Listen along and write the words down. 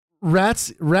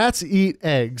Rats eat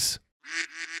eggs.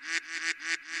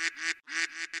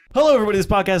 Hello, everybody. This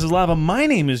podcast is Lava. My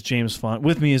name is James Font.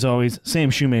 With me, as always, Sam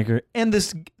Shoemaker, and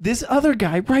this other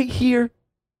guy right here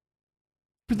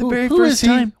for the very Who first is he?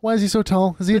 time. Why is he so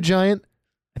tall? Is he a giant?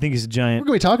 I think he's a We're giant.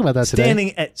 going to be talking about that today.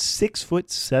 Standing at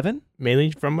 6'7",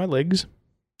 Mainly from my legs.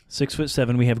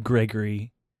 6'7", we have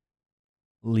Gregory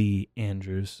Lee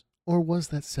Andrews. Or was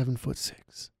that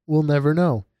 7'6"? We'll never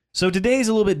know. So today's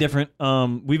a little bit different.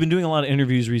 We've been doing a lot of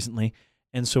interviews recently,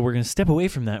 and so we're going to step away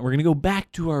from that. We're going to go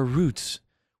back to our roots.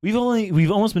 We've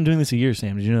almost been doing this a year,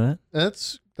 Sam. Did you know that?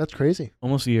 That's crazy.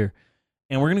 Almost a year.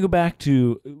 And we're going to go back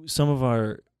to some of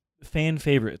our fan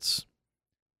favorites,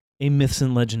 a Myths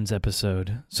and Legends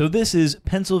episode. So this is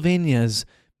Pennsylvania's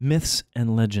Myths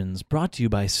and Legends, brought to you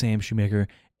by Sam Shoemaker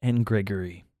and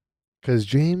Gregory. Because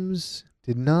James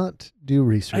did not do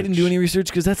research. I didn't do any research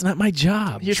because that's not my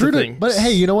job. Here's True the to- thing. But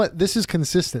hey, you know what? This is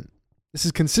consistent. This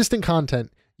is consistent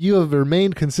content. You have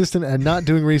remained consistent at not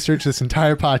doing research this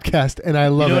entire podcast, and I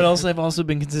love You know it. what else I've also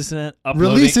been consistent at?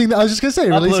 Uploading. Releasing, I was just gonna say,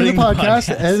 releasing the Uploading the podcast,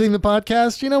 podcast. editing the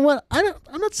podcast. You know what? I'm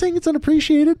not saying it's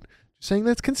unappreciated. Just saying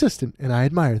that's consistent, and I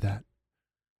admire that.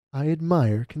 I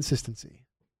admire consistency.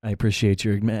 I appreciate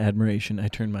your admiration. I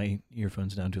turned my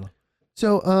earphones down too low.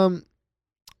 So,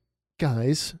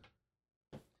 guys,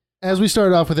 as we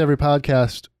started off with every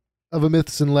podcast of a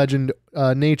Myths and Legend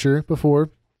nature before,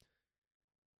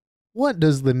 what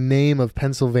does the name of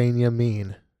Pennsylvania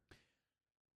mean?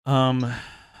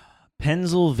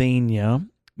 Pennsylvania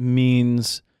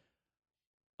means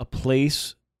a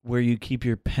place where you keep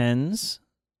your pens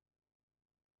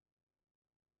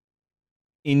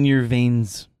in your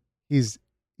veins.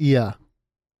 Yeah.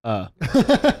 Uh,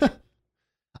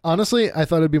 Honestly, I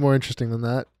thought it'd be more interesting than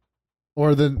that,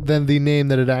 or than the name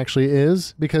that it actually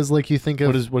is, because like you think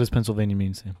of. what does Pennsylvania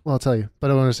mean, Sam? Well, I'll tell you, but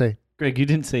I want to say. Greg, you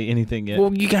didn't say anything yet.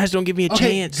 Well, you guys don't give me a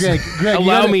chance. Greg, you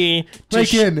Allow gotta me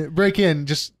to break in.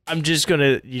 Just I'm just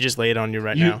gonna. You just lay it on you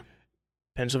right now.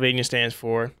 Pennsylvania stands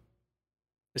for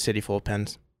a city full of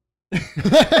pens.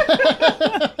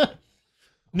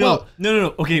 No.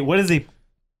 Okay, what is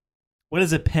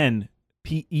a pen?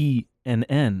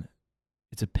 PENN.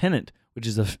 It's a pennant, which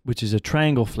is a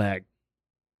triangle flag.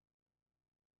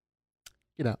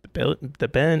 get out. The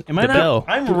bell. Am I not? Bell.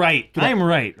 I'm right. I'm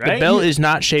right. The Right. bell is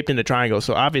not shaped in a triangle,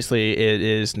 so obviously it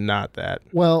is not that.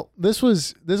 Well, this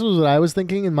was what I was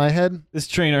thinking in my head. This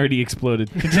train already exploded.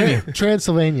 Continue.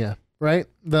 Transylvania, right?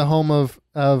 The home of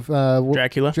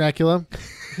Dracula. Dracula.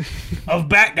 Of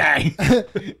Bat Guy.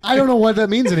 I don't know what that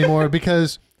means anymore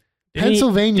because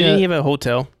Pennsylvania. Didn't he have a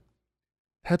hotel?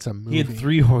 That's a movie. He had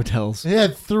 3 hotels. He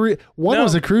had 3. One No.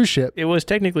 was a cruise ship, It was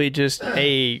technically just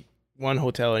one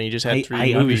hotel, and he just had I 3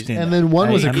 movies. understand. and then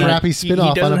one was a I'm not- crappy He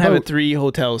spin-off doesn't on a have boat. 3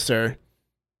 hotels, sir.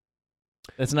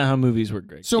 That's not how movies work,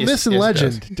 Greg. So, Yes, Myths and yes, it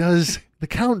Legend, does the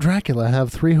Count Dracula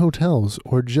have 3 hotels,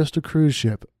 or just a cruise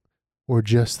ship, or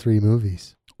just 3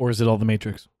 movies? Or is it all the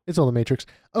Matrix? It's all the Matrix.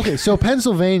 Okay, so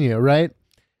Pennsylvania, right?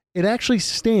 It actually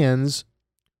stands,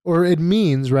 or it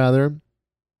means rather,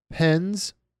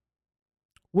 Penn's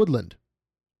Woodland,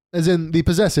 as in the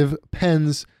possessive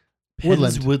Penn's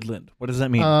Woodland. Penn's Woodland. What does that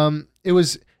mean? It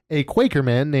was a Quaker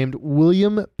man named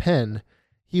William Penn.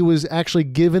 He was actually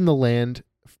given the land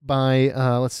by,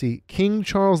 King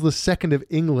Charles II of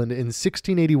England in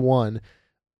 1681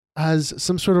 as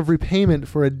some sort of repayment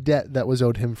for a debt that was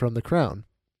owed him from the crown.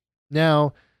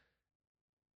 Now,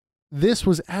 this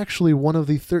was actually one of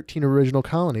the 13 original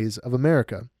colonies of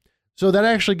America. So that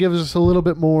actually gives us a little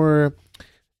bit more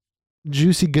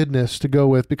juicy goodness to go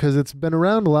with because it's been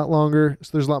around a lot longer. So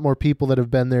there's a lot more people that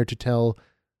have been there to tell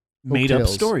Made up folktales.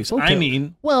 stories. Folktales. I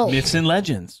mean, Well, myths and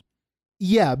legends.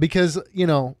 yeah, because,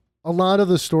 a lot of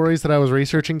the stories that I was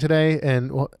researching today,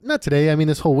 and well, not today, I mean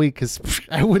this whole week, because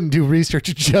I wouldn't do research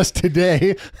just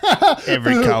today.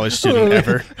 Every college student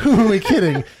ever. Who are we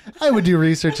kidding? I would do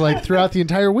research like throughout the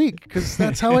entire week, because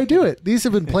that's how I do it. These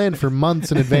have been planned for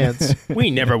months in advance.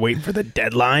 We never wait for the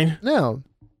deadline. No.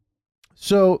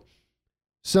 So,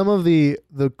 some of the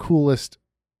coolest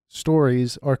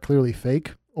stories are clearly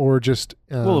fake, or just...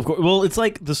 Well, of course. Well, it's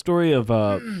like the story of...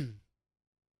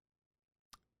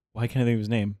 why can't I think of his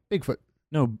name? Bigfoot.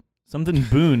 No, something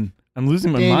Boone. I'm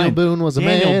losing my Daniel mind. Boone was a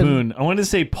Daniel man. Boone. I wanted to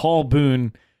say Paul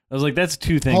Boone. I was like, that's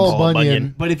 2 things. Paul Paul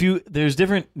Bunyan. Bunyan. But there's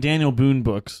different Daniel Boone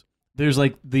books. There's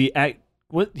like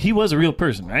he was a real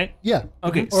person, right? Yeah.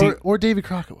 Okay, see- Or Davy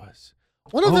Crockett was.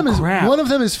 One of Oh, them is crap. one of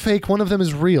them is fake. One of them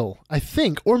is real. I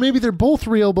think, or maybe they're both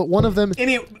real, but one of them. One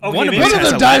of maybe, us of has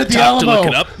them a died at the laptop to Alamo. look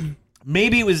it up.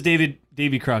 maybe it was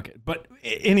Davy Crockett. But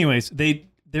anyways,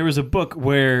 there was a book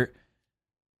where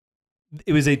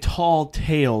it was a tall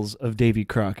tales of Davy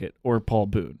Crockett or Paul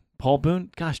Boone. Paul Boone?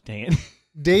 Gosh dang it.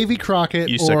 Davy Crockett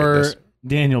You suck at or this.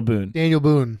 Daniel Boone. Daniel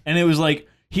Boone. And it was like,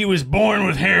 he was born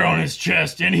with hair on his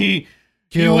chest, and he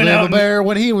Killed went him out a and- bear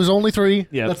when he was only 3.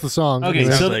 Yeah. That's the song. Okay,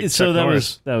 Sounds so like so Chuck that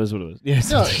Norris. was what it was.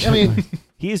 Yes. No, I mean,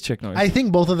 he is Chuck Norris. I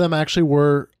think both of them actually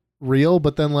were real,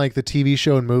 but then like the TV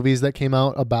show and movies that came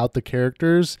out about the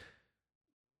characters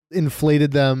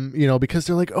inflated them, because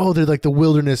they're like, oh, they're like the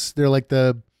wilderness. They're like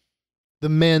the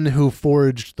men who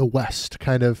foraged the West,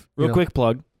 kind of. Real quick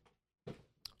plug.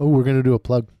 Oh, we're gonna do a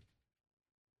plug.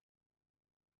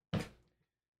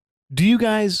 Do you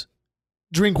guys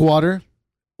Drink water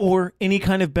or any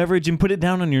kind of beverage and put it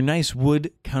down on your nice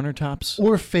wood countertops?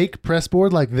 or fake press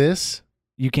board like this.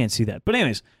 You can't see that. But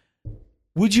anyways,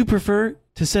 would you prefer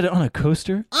to set it on a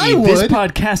coaster? I This would.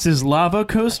 podcast is Lava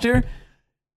Coaster.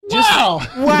 Wow!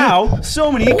 Wow,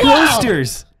 so many Wow.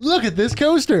 coasters. Look at this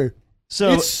coaster.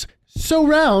 So It's so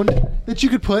round that you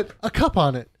could put a cup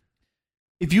on it.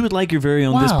 if you would like your very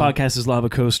own This Wow. Podcast is Lava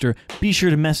Coaster, be sure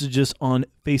to message us on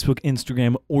Facebook,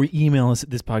 Instagram, or email us at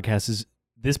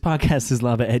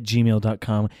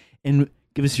thispodcastisLava@gmail.com and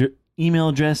give us your email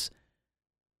address.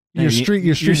 Your street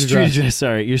address.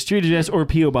 Sorry, your street address or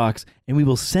PO box, and we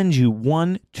will send you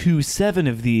 1 to 7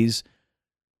 of these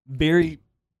very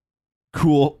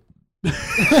cool.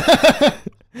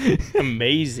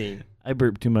 Amazing. I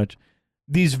burped too much.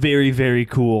 These very, very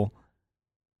cool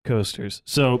coasters.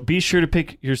 So be sure to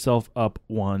pick yourself up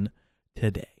one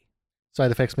today.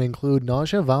 Side effects may include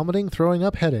nausea, vomiting, throwing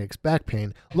up, headaches, back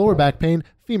pain, lower back pain,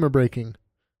 femur breaking.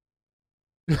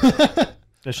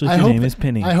 Especially I if your hope name is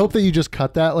Penny. I hope that you just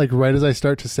cut that like right as I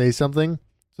start to say something,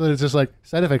 so that it's just like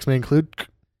side effects may include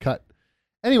cut.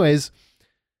 Anyways,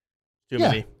 Too yeah.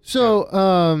 many.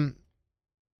 So,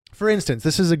 for instance,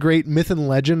 this is a great myth and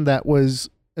legend that was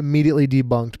immediately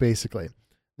debunked. Basically,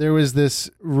 there was this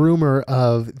rumor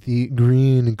of the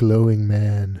green glowing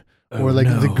man, or like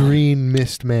the green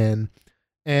mist man,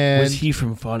 and Was he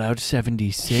from Fallout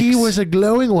 76? he was a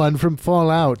glowing one from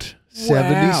Fallout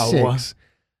 76. Wow.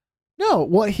 No,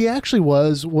 what he actually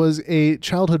was a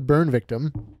childhood burn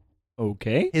victim.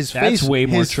 Okay. His That's face, way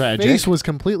more his tragic. face was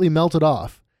completely melted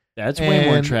off. That's way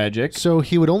more And tragic. So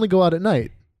he would only go out at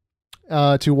night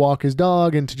to walk his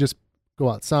dog and to just go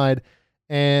outside.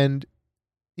 And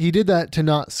he did that to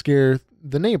not scare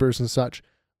the neighbors and such.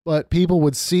 But people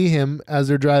would see him as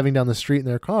they're driving down the street in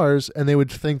their cars, and they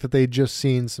would think that they'd just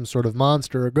seen some sort of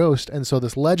monster or ghost. And so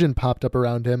this legend popped up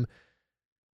around him.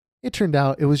 It turned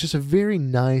out it was just a very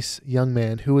nice young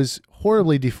man who was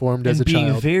horribly deformed as and a being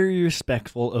child. very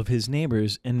respectful of his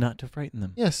neighbors and not to frighten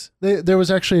them. Yes, there was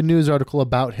actually a news article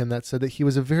about him that said that he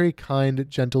was a very kind,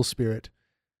 gentle spirit,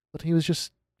 but he was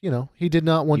just, he did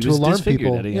not want He to was alarm disfigured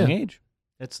people at a Yeah. young age.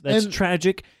 That's And-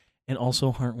 tragic and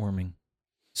also heartwarming.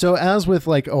 So as with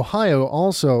like Ohio,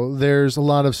 also there's a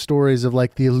lot of stories of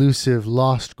like the elusive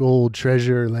lost gold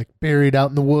treasure, like buried out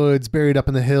in the woods, buried up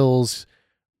in the hills,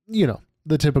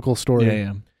 the typical story.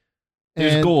 Yeah.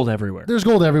 There's And gold everywhere. There's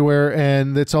gold everywhere,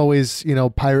 and it's always,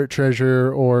 pirate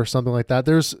treasure or something like that.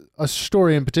 There's a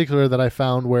story in particular that I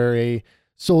found where a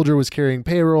soldier was carrying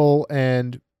payroll,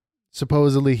 and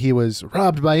supposedly he was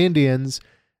robbed by Indians,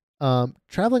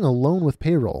 traveling alone with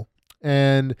payroll.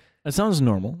 And That sounds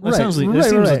normal. That Right, sounds that right,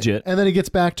 seems right. legit. And then he gets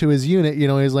back to his unit,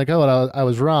 he's like, oh, I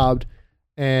was robbed.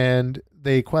 And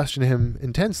they question him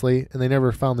intensely, and they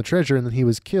never found the treasure, and then he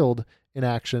was killed in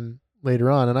action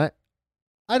later on. And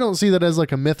I don't see that as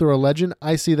like a myth or a legend.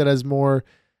 I see that as more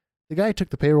the guy took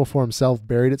the payroll for himself,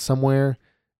 buried it somewhere,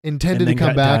 intended to then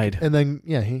come back, died. and then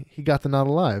he got the not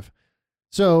alive.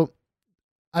 So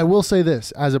I will say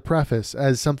this as a preface,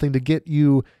 as something to get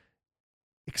you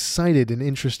excited and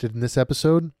interested in this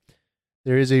episode.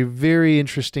 There is a very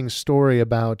interesting story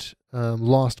about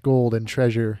lost gold and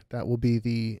treasure that will be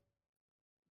the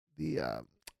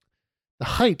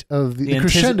height of the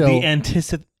crescendo. The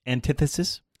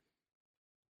antithesis?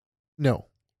 No,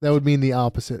 that would mean the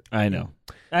opposite. I know.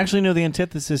 Actually, no, the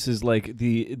antithesis is like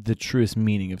the truest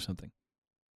meaning of something.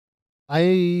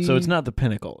 So it's not the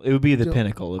pinnacle. It would be the Don't-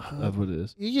 pinnacle of what it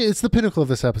is. Yeah, it's the pinnacle of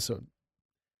this episode.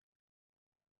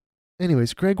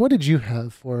 Anyways, Greg, what did you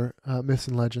have for myths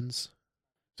and legends?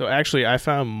 So actually, I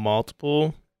found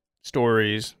multiple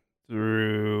stories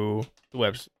through the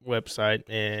website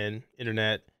and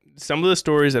internet. Some of the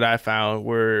stories that I found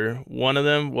one of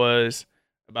them was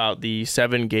about the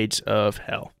 7 gates of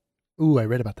hell. Ooh, I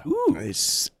read about that. Ooh.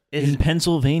 In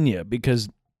Pennsylvania, because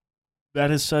that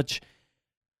is such...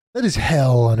 That is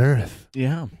hell on earth.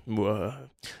 Yeah. No,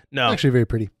 Actually, very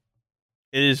pretty.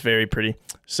 it is very pretty.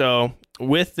 So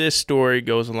with this story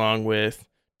goes along with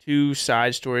 2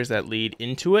 side stories that lead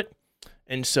into it.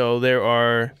 And so there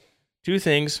are 2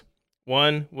 things.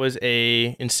 One was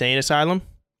a insane asylum,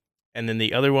 and then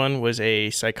the other one was a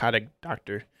psychotic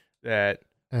doctor that.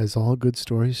 As all good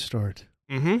stories start.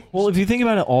 Mm-hmm. Well, if you think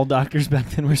about it, all doctors back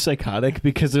then were psychotic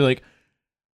because they're like,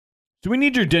 "So we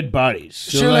need your dead bodies."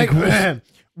 So like,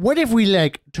 what if we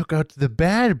like took out the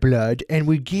bad blood and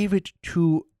we gave it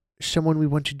to someone we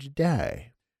wanted to die?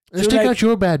 Let's So, take like- out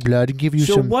your bad blood and give you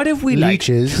so some. what if we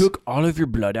leeches. took all of your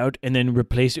blood out and then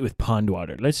replaced it with pond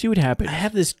water? Let's see what happens. I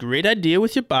have this great idea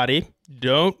with your body.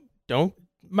 Don't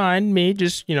mind me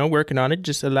just, working on it.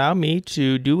 Just allow me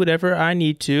to do whatever I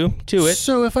need to it.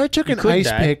 So if I took You an could ice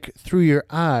die. pick through your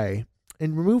eye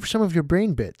and removed some of your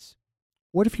brain bits,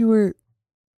 what if you were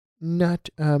not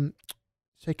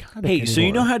psychotic Hey, so you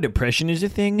anymore? know how depression is a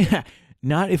thing?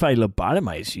 Not if I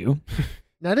lobotomize you.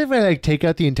 Not if I like take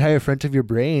out the entire front of your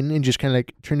brain and just kind of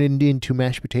like turn it into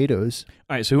mashed potatoes.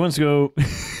 All right, so who wants to go?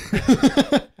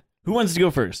 Who wants to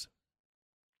go first?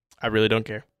 I really don't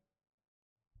care.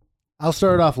 I'll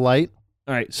start off light.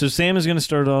 All right, so Sam is going to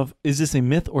start off. Is this a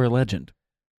myth or a legend?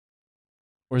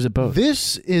 Or is it both?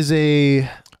 This is a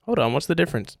Hold on, what's the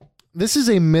difference?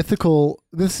 mythical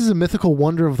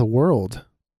wonder of the world.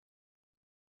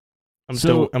 I'm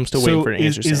still waiting for an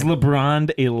answer. Is Sam.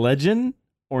 LeBron a legend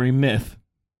or a myth?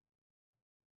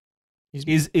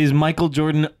 He's Is Michael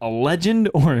Jordan a legend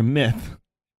or a myth?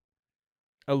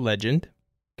 a legend.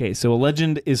 Okay, so a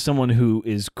legend is someone who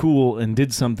is cool and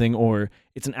did something, or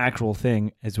it's an actual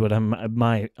thing, is what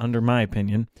under my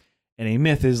opinion. And a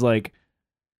myth is like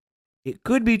it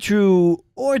could be true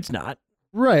or it's not.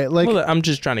 Right, like Well, I'm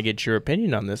just trying to get your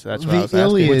opinion on this. That's what The I was asking.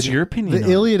 Iliad- What's your opinion? the on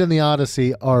it? Iliad and the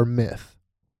Odyssey are myth.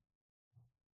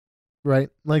 Right?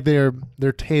 Like they're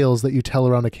tales that you tell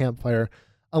around a campfire.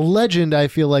 A legend, I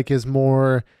feel like, is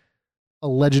more a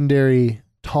legendary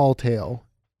tall tale.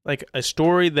 Like a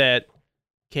story that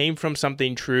came from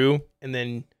something true, and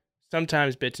then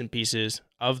sometimes bits and pieces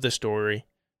of the story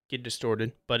get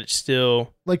distorted, but it's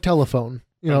still Like telephone.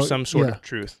 You from know, some sort yeah, of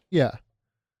truth. Yeah.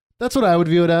 That's what I would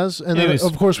view it as. And then, Anyways.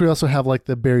 of course, we also have like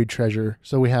the buried treasure.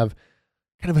 So we have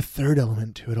kind of a third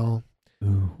element to it all.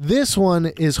 Ooh. This one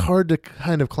is hard to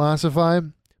kind of classify,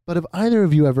 but have either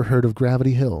of you ever heard of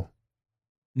Gravity Hill?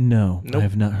 No, Nope. I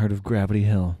have not heard of Gravity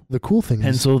Hill. The cool thing is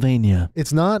Pennsylvania.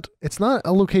 it's not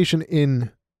a location in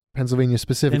Pennsylvania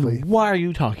specifically. Then why are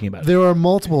you talking about it? There are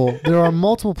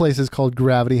multiple places called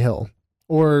Gravity Hill,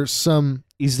 or some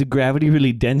Is the gravity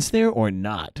really dense there or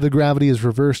not? the gravity is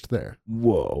reversed there.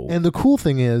 Whoa. And the cool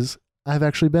thing is I've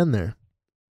actually been there.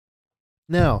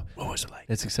 Now, What was it like?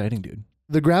 That's exciting, dude.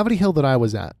 the Gravity Hill that I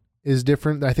was at is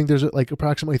different. I think there's like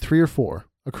approximately 3 or 4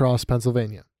 across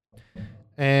Pennsylvania.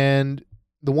 And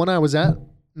the one I was at,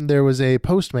 there was a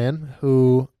postman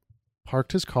who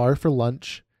parked his car for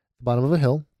lunch at the bottom of a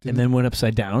hill, And then went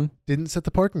upside down? didn't set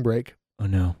the parking brake, Oh,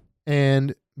 no.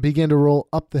 and began to roll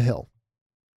up the hill.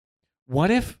 What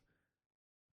if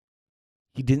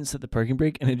he didn't set the parking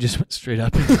brake and it just went straight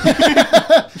up?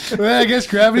 Well, I guess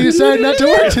gravity decided not to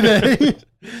work today.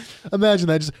 Imagine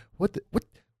that. Just what the.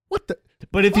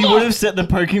 But if he would have set the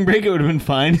parking brake, it would have been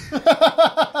fine.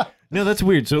 No, that's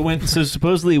weird. So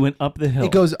supposedly it went up the hill.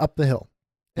 It goes up the hill.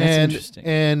 That's and, interesting.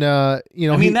 And you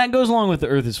know, I mean, that goes along with the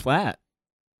earth is flat.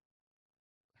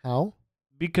 how?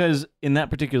 Because in that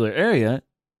particular area,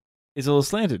 it's a little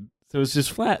slanted. So it's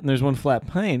just flat, and there's one flat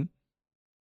plane.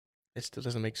 It still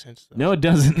doesn't make sense. Though. No, it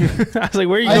doesn't. I was like,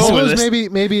 where are you I going with suppose this?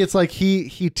 maybe it's like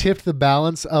he tipped the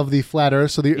balance of the flat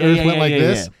Earth, so the Earth went like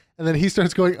this, and then he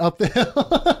starts going up the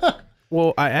hill.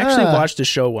 Well, I actually Ah. watched a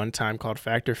show one time called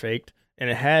Fact or Faked, and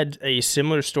it had a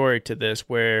similar story to this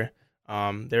where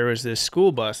there was this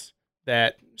school bus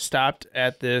that stopped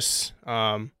at this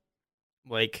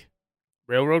like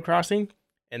railroad crossing,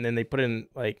 and then they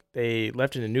they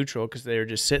left it in neutral because they were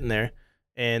just sitting there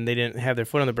and they didn't have their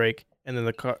foot on the brake, and then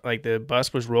the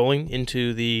bus was rolling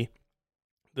into the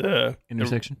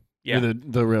Intersection. yeah. Or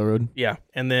the railroad. Yeah,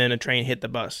 and then a train hit the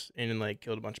bus and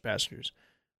killed a bunch of passengers.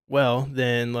 Well,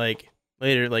 then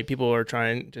later, people are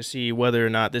trying to see whether or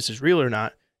not this is real or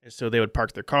not, and so they would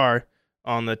park their car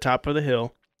on the top of the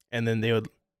hill, and then they would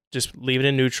just leave it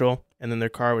in neutral, and then their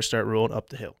car would start rolling up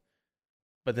the hill.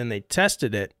 But then they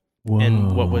tested it,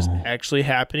 and what was actually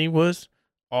happening was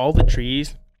all the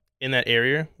trees in that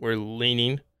area were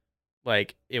leaning,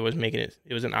 like it was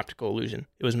an optical illusion.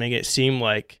 It was making it seem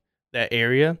like that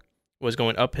area was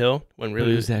going uphill when Really, Mm.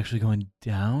 really it was actually going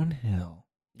downhill.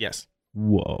 yes.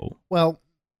 Whoa. Well,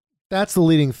 that's the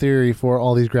leading theory for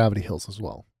all these gravity hills as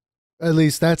well. At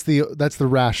least that's the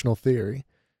rational theory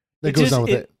that goes on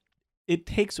with it. It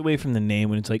takes away from the name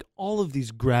when it's like all of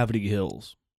these gravity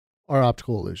hills. Are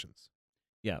optical illusions.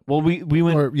 Yeah. Well, we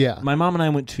went. Or yeah. My mom and I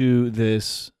went to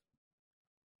this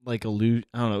like I don't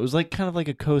know. It was like kind of like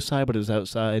a cosi, but it was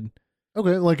outside.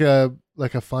 Okay, like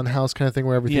a fun house kind of thing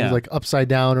where everything's Yeah. like upside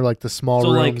down or like the small So,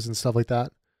 like, rooms and stuff like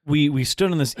that. We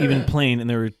stood on this even plane, and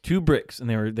there were two bricks, and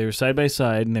they were side by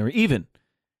side, and they were even.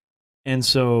 And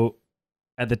so,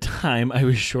 at the time, I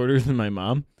was shorter than my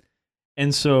mom,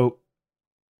 and so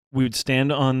we would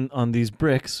stand on these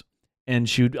bricks, and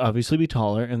she would obviously be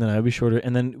taller, and then I would be shorter,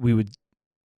 and then we would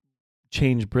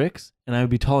change bricks, and I would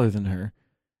be taller than her,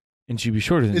 and she'd be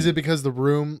shorter than Is me. it because the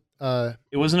room?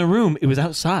 It wasn't a room; it was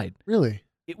outside. Really?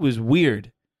 It was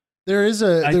weird. There is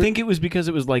a. I think it was because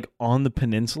it was like on the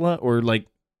peninsula, or like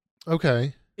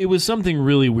Okay. it was something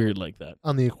really weird like that.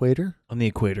 On the equator. On the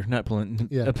equator, not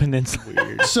Yeah. a peninsula.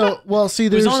 Weird. So, well, see,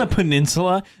 It was there's on a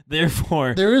peninsula,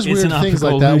 therefore there is it's weird an things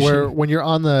optical like that illusion. where when you're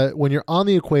on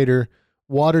the equator,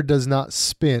 water does not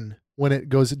spin when it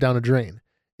goes down a drain.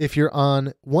 If you're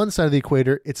on one side of the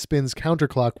equator, it spins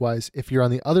counterclockwise. If you're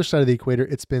on the other side of the equator,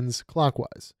 it spins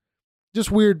clockwise. Just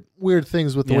weird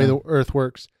things with the way Yeah. the Earth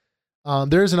works.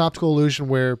 There is an optical illusion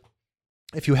where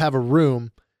if you have a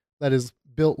room that is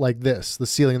built like this, the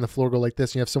ceiling and the floor go like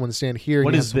this, and you have someone stand here. And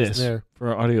What you have is someone this there. for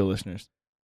our audio listeners?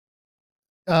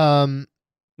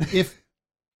 If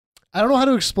I don't know how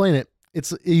to explain it,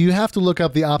 it's you have to look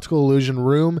up the optical illusion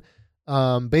room.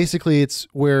 Basically, it's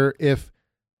where if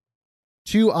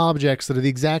two objects that are the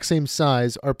exact same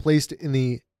size are placed in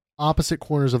the opposite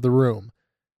corners of the room,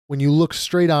 when you look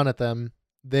straight on at them,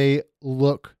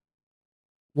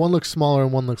 one looks smaller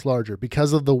and one looks larger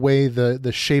because of the way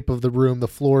the shape of the room, the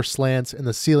floor slants and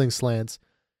the ceiling slants,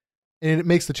 and it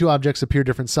makes the two objects appear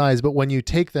different size. But when you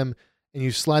take them and you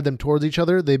slide them towards each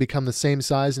other, they become the same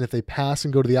size. And if they pass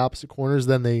and go to the opposite corners,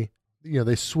 then they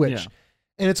switch. Yeah.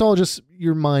 And it's all just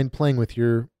your mind playing with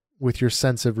your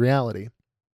sense of reality.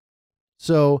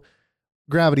 So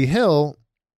Gravity Hill,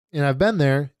 and I've been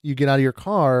there, you get out of your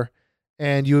car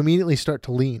and you immediately start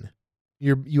to lean.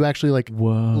 You actually like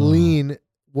Whoa. lean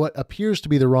what appears to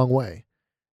be the wrong way.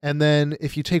 And then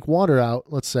if you take water out,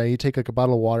 let's say you take like a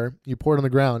bottle of water, you pour it on the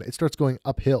ground, it starts going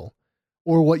uphill,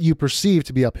 or what you perceive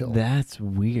to be uphill. That's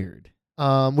weird.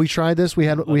 We tried this. We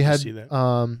I'd love to see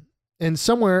that. and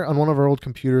somewhere on one of our old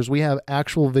computers, we have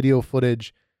actual video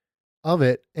footage of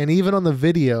it. And even on the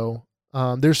video,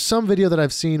 there's some video that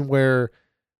I've seen where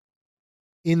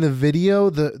in the video,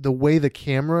 the way the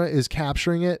camera is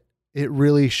capturing it, it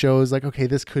really shows like, okay,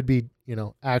 this could be,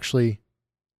 actually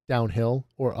downhill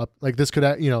or up. Like this could,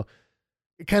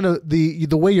 kind of the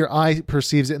way your eye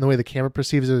perceives it and the way the camera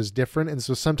perceives it is different. And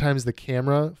so sometimes the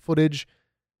camera footage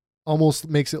almost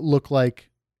makes it look like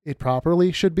it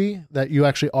properly should be, that you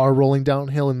actually are rolling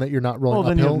downhill and that you're not rolling Well,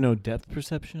 then you uphill. have no depth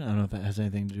perception. I don't know if that has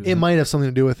anything to do with It might have something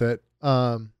to do with it.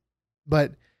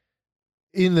 But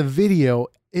in the video,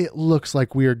 it looks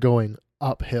like we are going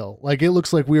uphill. Like it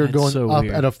looks like we are That's going so up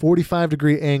weird. at a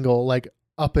 45-degree angle, like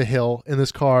up a hill in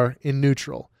this car in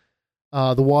neutral.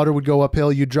 The water would go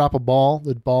uphill. You'd drop a ball.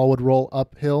 The ball would roll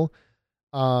uphill.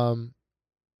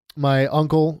 My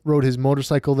uncle rode his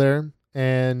motorcycle there,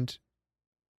 and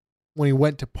when he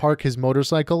went to park his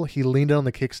motorcycle, he leaned it on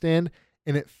the kickstand,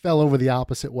 and it fell over the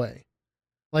opposite way.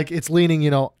 Like it's leaning,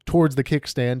 towards the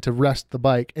kickstand to rest the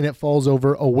bike, and it falls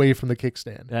over away from the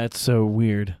kickstand. That's so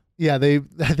weird. Yeah, I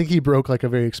think he broke like a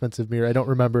very expensive mirror. I don't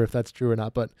remember if that's true or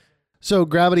not, but so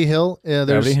Gravity Hill,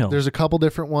 Gravity Hill. there's a couple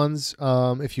different ones.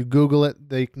 If you Google it,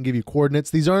 they can give you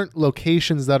coordinates. These aren't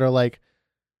locations that are like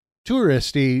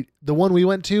touristy. The one we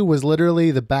went to was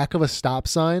literally the back of a stop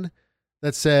sign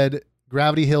that said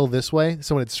Gravity Hill this way.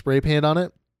 Someone had spray painted on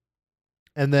it.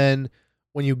 And then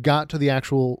when you got to the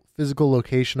actual physical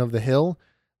location of the hill,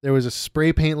 there was a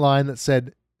spray paint line that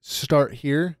said start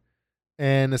here.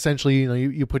 And essentially,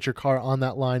 you put your car on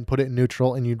that line, put it in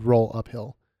neutral, and you'd roll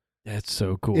uphill. That's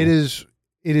so cool. It is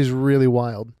really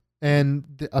wild.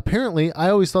 And apparently,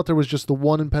 I always thought there was just the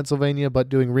one in Pennsylvania, but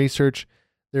doing research,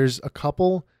 there's a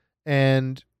couple.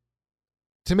 And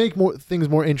to make things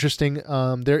more interesting,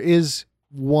 there is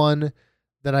one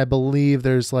that I believe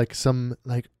there's like some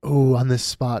on this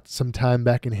spot sometime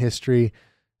back in history,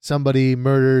 somebody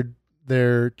murdered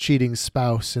their cheating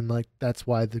spouse, and like that's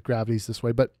why the gravity's this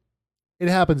way. But it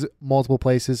happens multiple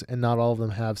places, and not all of them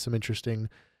have some interesting,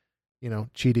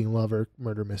 cheating lover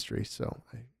murder mystery. So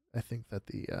I think that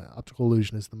the optical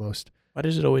illusion is the most. Why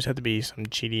does it always have to be some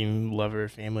cheating lover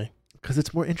family? Because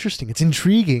it's more interesting. It's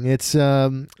intriguing. It's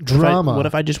drama. What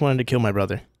if I just wanted to kill my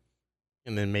brother,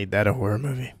 and then made that a horror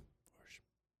movie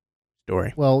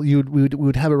story? Well, we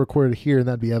would have it recorded here, and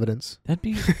that'd be evidence.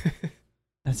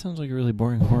 That sounds like a really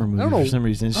boring horror movie know- for some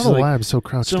reason. It's I just don't know like, why I'm so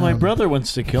crouched so down. my brother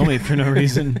wants to kill me for no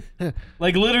reason.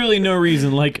 Like literally no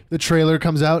reason. Like The trailer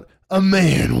comes out. A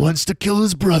man wants to kill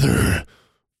his brother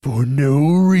For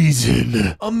no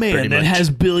reason. A man Pretty that much.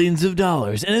 has billions of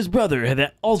dollars and his brother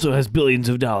that also has billions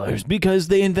of dollars because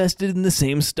they invested in the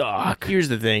same stock. Here's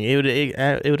the thing: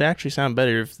 it would actually sound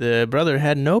better if the brother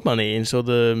had no money, and so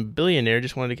the billionaire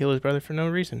just wanted to kill his brother for no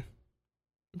reason.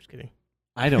 I'm just kidding.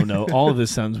 I don't know. All of this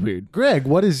sounds weird. Greg,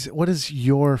 what is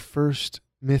your first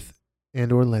myth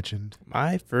and or legend?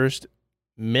 My first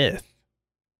myth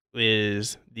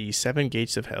is the 7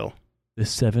 gates of hell. The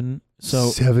 7. So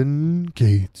 7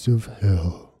 gates of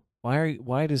hell.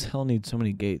 why does hell need so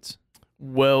many gates?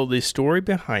 Well, the story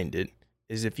behind it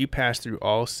is if you pass through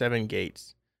all 7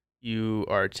 gates, you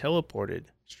are teleported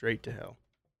straight to hell.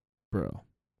 Bro,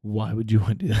 why would you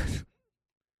want to do that?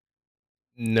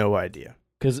 No idea.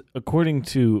 Because according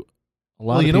to a lot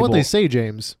Well, of you know people, what they say,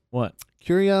 James? What?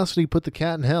 Curiosity put the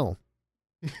cat in hell.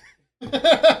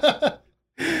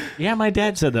 Yeah, my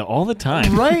dad said that all the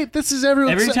time. Right? This is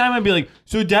everyone. Every time I'd be like,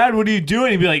 "So, Dad, what are you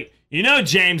doing?" He'd be like, "You know,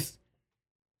 James,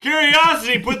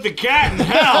 curiosity put the cat in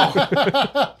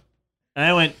hell." And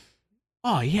I went,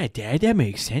 "Oh yeah, Dad, that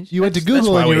makes sense." You went to That's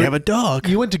Google why and we you have a dog.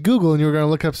 you went to Google and you were going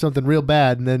to look up something real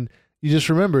bad, and then you just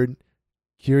remembered.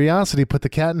 Curiosity put the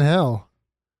cat in hell.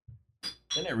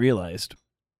 Then I realized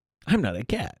I'm not a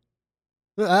cat.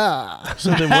 Ah.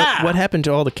 So then what happened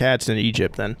to all the cats in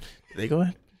Egypt then? Did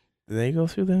they go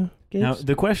through the gates? Now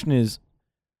the question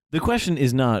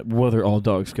is not whether all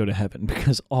dogs go to heaven,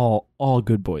 because all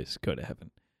good boys go to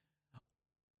heaven.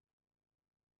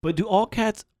 But do all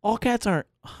cats aren't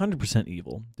 100%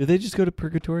 evil? Do they just go to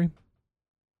purgatory?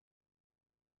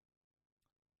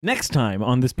 Next time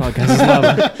on this podcast is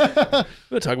lava.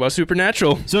 We'll talk about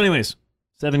supernatural. So anyways,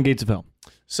 7 gates of hell.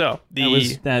 So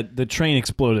The train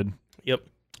exploded.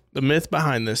 the myth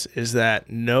behind this is that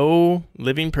no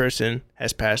living person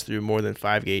has passed through more than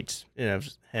 5 gates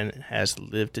and has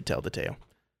lived to tell the tale.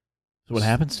 So what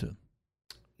happens to them?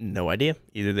 No idea.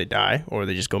 Either they die, or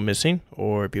they just go missing,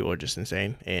 or people are just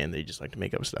insane and they just like to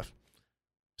make up stuff.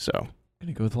 So I'm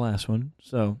gonna go with the last one.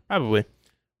 So probably.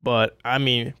 But I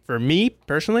mean, for me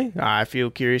personally, I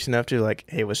feel curious enough to like,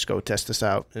 hey, let's go test this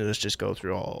out and let's just go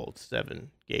through all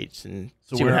 7 gates and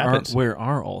see what happens. where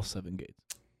are all 7 gates?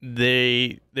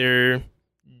 There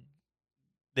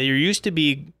used to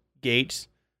be gates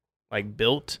like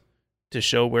built to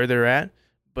show where they're at,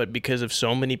 but because of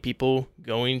so many people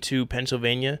going to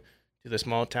Pennsylvania, to the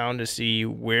small town to see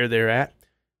where they're at,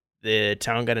 the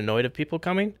town got annoyed of people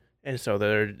coming, and so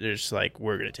they're just like,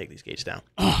 we're gonna take these gates down.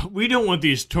 We don't want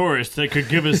these tourists that could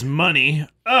give us money.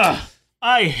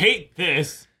 I hate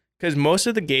this. Because most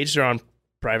of the gates are on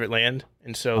private land,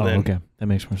 and so then okay, that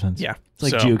makes more sense. yeah, It's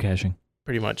like so, geocaching.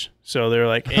 pretty much. So they're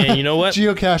like, and you know what?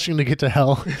 Geocaching to get to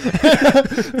hell.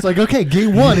 It's like, okay,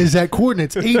 gate 1 is at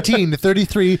coordinates 18 to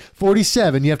 33,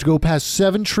 47. You have to go past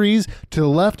 7 trees to the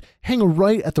left, hang a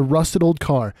right at the rusted old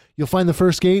car. You'll find the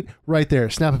first gate right there.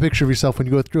 Snap a picture of yourself when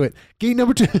you go through it. Gate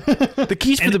number 2. The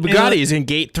keys for the Bugatti is in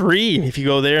gate 3. If you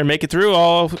go there and make it through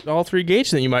all 3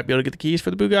 gates, then you might be able to get the keys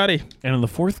for the Bugatti. And on the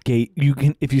 4th gate, you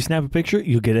can, if you snap a picture,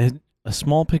 you'll get a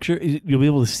small picture. You'll be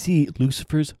able to see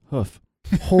Lucifer's hoof.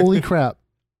 Holy crap.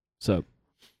 So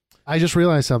I just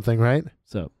realized something, right?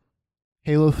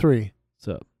 Halo 3.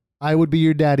 I would be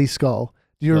your daddy's skull.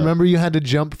 Do you remember you had to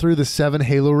jump through the 7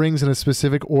 Halo rings in a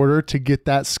specific order to get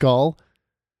that skull?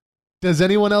 Does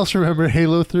anyone else remember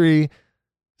Halo 3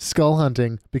 skull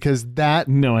hunting? Because that...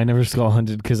 No, I never skull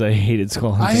hunted because I hated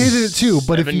skull hunting. I hated it too,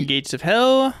 but if 7 you... gates of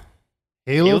hell.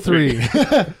 Halo 3.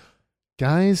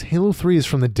 Guys, Halo 3 is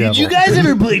from the devil. Did you guys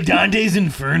ever play Dante's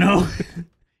Inferno?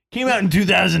 Came out in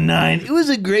 2009. It was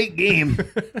a great game.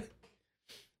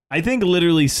 I think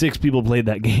literally 6 people played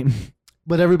that game.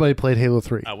 But everybody played Halo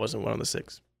 3. I wasn't one of the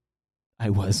 6. I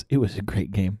was. It was a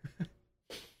great game.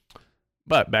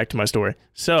 But back to my story.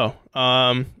 So,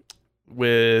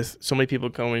 with so many people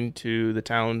coming to the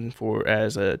town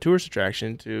as a tourist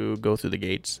attraction to go through the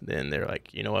gates, then they're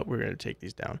like, you know what, we're going to take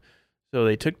these down. So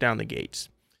they took down the gates.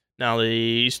 Now,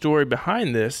 the story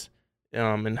behind this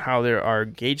and how there are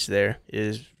gates there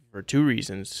is for 2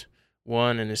 reasons.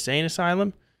 1, an insane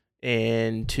asylum,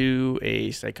 and 2,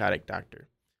 a psychotic doctor.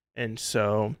 And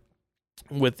so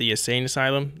with the insane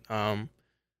asylum,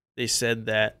 they said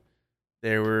that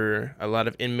there were a lot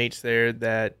of inmates there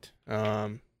that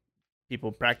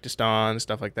people practiced on,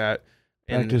 stuff like that.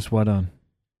 Practice what on?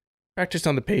 Practiced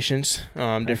on the patients,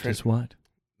 different Practice what?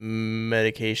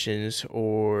 medications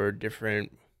or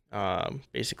different,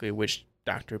 basically which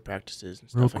doctor practices and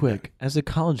stuff Real like quick, as a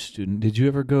college student, did you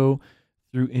ever go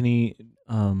through any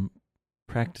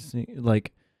practicing,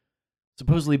 like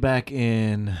supposedly back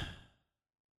in, I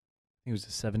think it was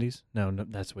the 70s? No,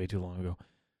 that's way too long ago.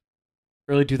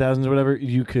 early 2000s or whatever,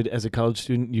 you could, as a college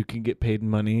student, you could get paid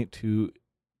money to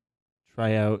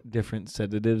try out different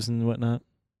sedatives and whatnot.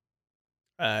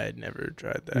 I'd never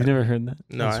tried that. You've never heard that?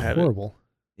 No, That's I haven't. horrible.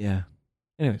 Yeah.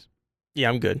 Anyways. Yeah,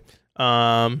 I'm good.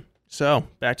 So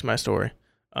back to my story.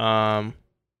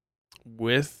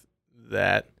 With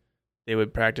that, they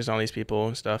would practice on these people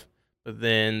and stuff, but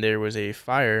then there was a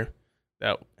fire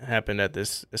that happened at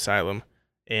this asylum,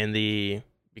 and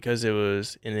because it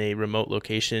was in a remote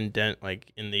location,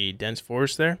 like in the dense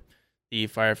forest there, the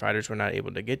firefighters were not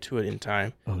able to get to it in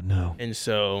time, Oh, no. and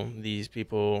so these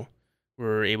people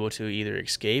were able to either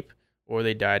escape, or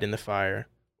they died in the fire,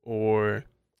 or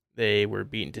they were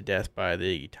beaten to death by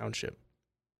the township.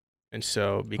 And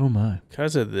so Oh, my.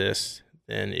 because of this,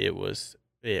 then it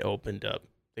opened up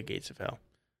the gates of hell.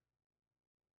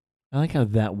 I like how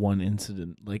that one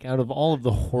incident, like out of all of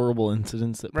the horrible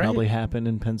incidents that Right. probably happened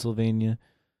in Pennsylvania,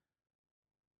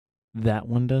 that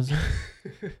one doesn't.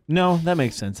 No, that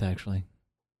makes sense, actually.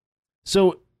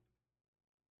 So,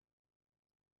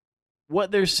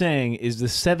 what they're saying is the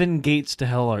 7 gates to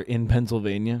hell are in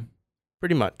Pennsylvania.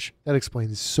 Pretty much. That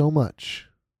explains so much.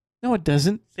 No, it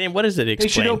doesn't. Sam, what does it They explain?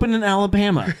 should open in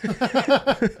Alabama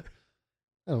I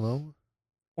don't know.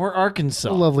 or It's Arkansas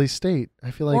a lovely state.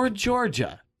 I feel or like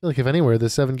Georgia. if anywhere, the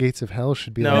 7 gates of hell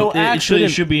should be No, like, it actually, it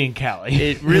shouldn't- should be in Cali.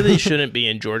 It really shouldn't be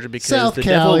in Georgia because South the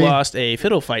Cali. devil lost a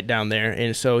fiddle fight down there,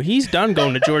 and so he's done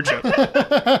going to Georgia.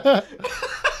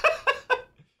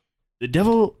 The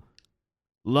devil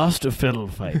lost a fiddle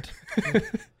fight.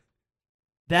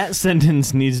 That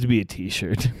sentence needs to be a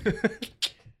T-shirt.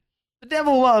 The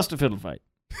devil lost a fiddle fight.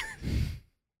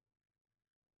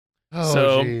 Oh,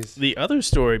 So jeez. the other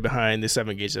story behind the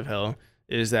 7 gates of hell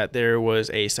is that there was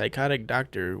a psychotic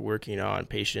doctor working on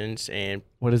patients, and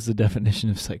What is the definition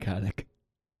of psychotic?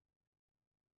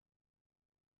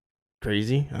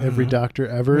 crazy. I don't Every know. doctor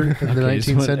ever in the Okay,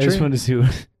 19th I century. just want to see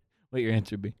what your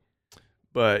answer would be.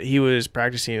 But he was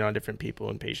practicing on different people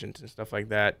and patients and stuff like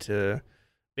that to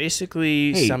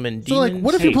basically Hey, summon So, like, demons.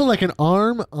 what if you Hey. put like an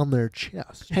arm on their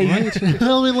chest? Hey, right?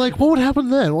 I mean, like, what would happen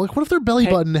then? Like, what if their belly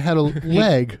Hey. button had a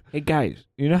leg? Hey guys,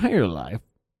 you know how you're alive?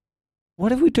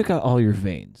 What if we took out all your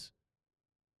veins?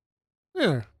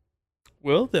 Yeah.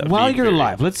 Well, that would While be you're very-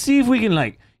 alive, let's see if we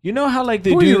can you know how like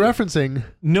they Who are do you referencing?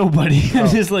 nobody. Oh.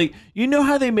 Just like you know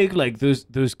how they make like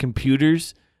those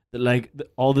computers that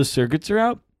all the circuits are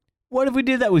out. What if we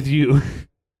did that with you?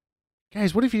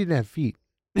 Guys, what if you didn't have feet?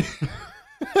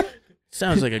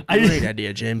 Sounds like a I- great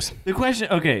idea, James. The question,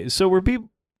 okay, so we're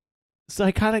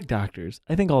psychotic doctors.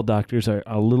 I think all doctors are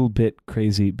a little bit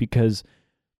crazy because,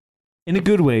 in a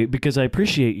good way, because I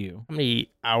appreciate you. How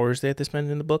many hours they have to spend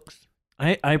in the books?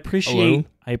 I appreciate Hello?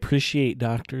 I appreciate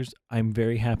doctors. I'm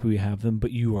very happy we have them,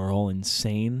 but you are all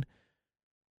insane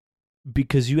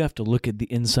because you have to look at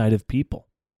the inside of people,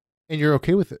 And you're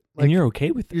okay with it. Like, and you're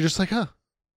okay with it. you're just like, huh,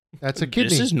 that's a kidney.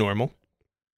 This is normal.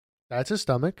 That's a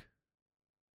stomach.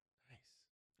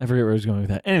 I forget where I was going with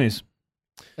that. Anyways,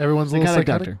 Everyone's a little psychotic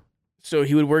psychotic. doctor. So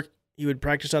he would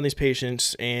practice on these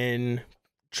patients and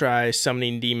try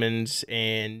summoning demons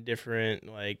and different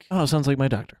Oh, sounds like my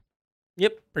doctor.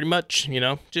 Yep, pretty much,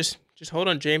 Just hold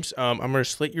on, James. I'm going to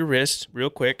slit your wrist real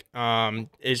quick.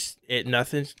 Is it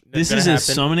nothing? This is a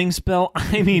summoning spell.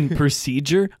 I mean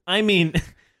procedure. I mean,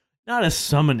 not a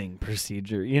summoning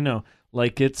procedure.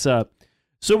 Like it's So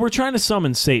we're trying to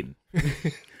summon Satan.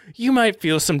 You might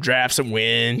feel some drafts of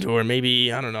wind, or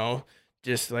maybe, I don't know,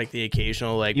 just like the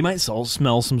occasional, like, You might smell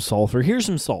some sulfur. Here's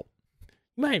some salt.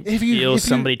 you might If you- feel if you-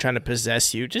 somebody trying to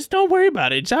possess you. Just don't worry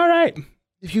about it. It's all right.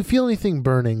 If you feel anything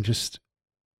burning, just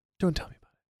don't tell me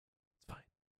about it. It's fine.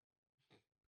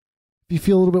 If you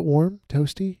feel a little bit warm,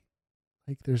 toasty,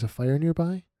 like there's a fire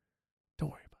nearby,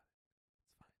 don't worry about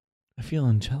I feel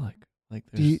angelic. Like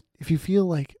it. If you feel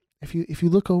like if you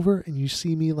look over and you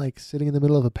see me like sitting in the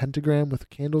middle of a pentagram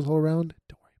with candles all around,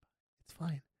 don't worry about it. It's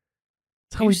fine.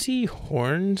 It's If how you we see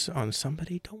horns on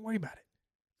somebody, don't worry about it.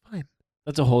 fine.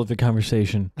 That's a whole other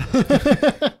conversation.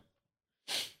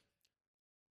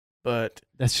 But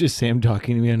That's just Sam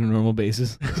talking to me on a normal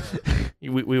basis. we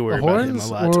worry The about him a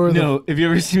horns lot. or No, if you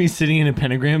ever see me sitting in a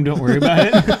pentagram, don't worry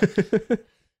about it.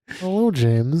 hello,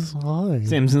 James. Hi.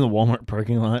 Sam's in the Walmart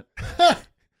parking lot.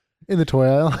 In the toy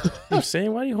aisle. I'm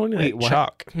saying, why are you holding Wait, that what?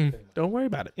 chalk? Don't worry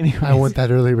about it. Anyways, I want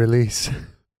that early release.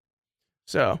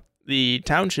 So the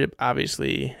township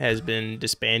obviously has been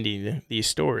disbanding these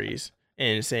stories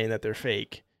and saying that they're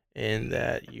fake and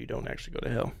that you don't actually go to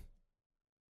hell.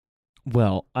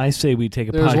 Well, I say we take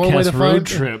a There's one way podcast to road find-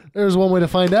 trip. There's one way to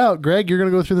find out. Greg, you're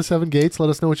going to go through the 7 gates. Let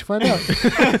us know what you find out.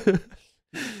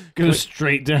 Goes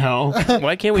straight to hell.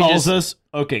 Why can't we Calls just us.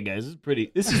 Okay, guys,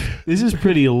 this is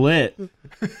pretty lit.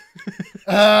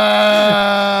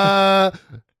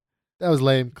 That was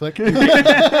lame. Click.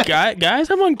 guys?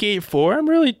 I'm on gate 4. I'm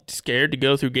really scared to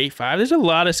go through gate 5. There's a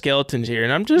lot of skeletons here,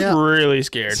 and I'm just Yeah. really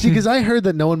scared. See, because I heard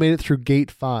that no one made it through gate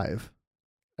 5.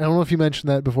 I don't know if you mentioned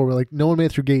that before, but like no one made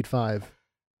it through gate 5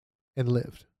 and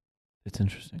lived. It's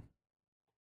interesting.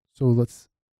 So let's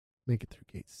make it through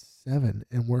gate 7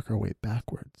 and work our way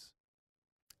backwards.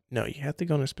 No, you have to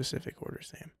go in a specific order,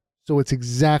 Sam. So it's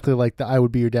exactly like the I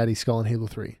Would Be Your Daddy skull in Halo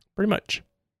 3. Pretty much.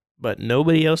 But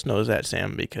nobody else knows that,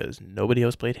 Sam, because nobody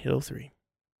else played Halo 3.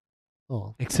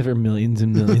 Oh. Except for millions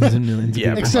and millions and millions Yeah,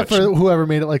 of people. Except much. for whoever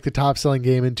made it like the top selling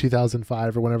game in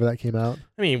 2005 or whenever that came out.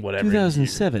 I mean, whatever.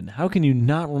 2007. How can you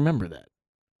not remember that?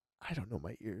 I don't know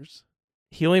my ears.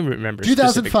 He only remembers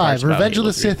specific 2005, parts about Revenge of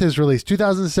Halo the 3. Sith is released.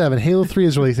 2007, Halo 3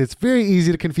 is released. It's very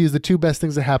easy to confuse the two best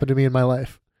things that happened to me in my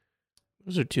life.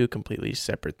 Those are two completely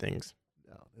separate things.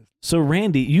 So,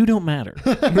 Randy, you don't matter.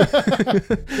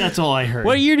 That's all I heard.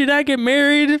 What year did I get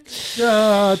married?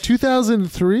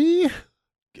 2003?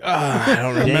 I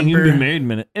don't remember. Dang, you've been married a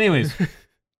minute. Anyways.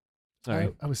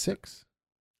 Sorry. I was 6.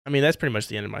 I mean, that's pretty much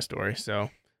the end of my story. So,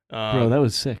 Bro, that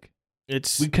was sick.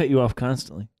 it's We cut you off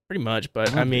constantly. pretty much.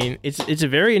 But I mean, it's a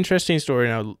very interesting story.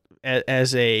 Now,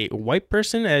 as a white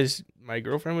person, as my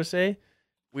girlfriend would say,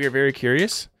 we are very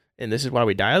curious, and this is why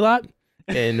we die a lot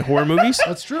in horror movies.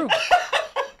 That's true.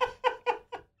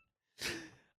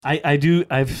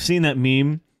 I've seen that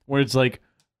meme where it's like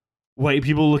white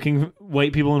people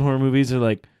in horror movies are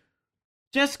like,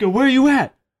 Jessica, where are you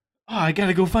at? Oh, I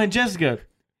gotta go find Jessica.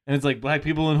 And it's like black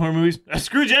people in horror movies,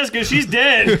 screw Jessica, she's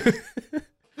dead.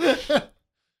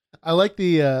 I like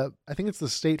the, I think it's the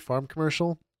State Farm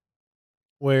commercial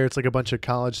where it's like a bunch of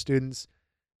college students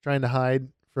trying to hide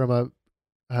from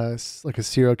a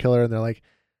serial killer. And they're like,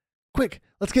 quick,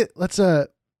 we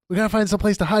gotta find some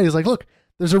place to hide. He's like, look,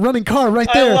 there's a running car right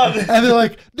there. I love it. And they're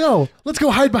like, no, let's go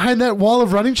hide behind that wall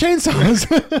of running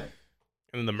chainsaws.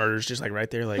 And the murder's just like right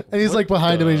there, like. And he's what like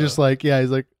behind him and he's the- just like, yeah, he's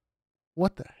like,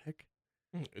 what the heck?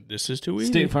 This is too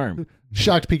easy. State Farm.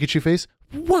 Shocked Pikachu face.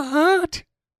 What?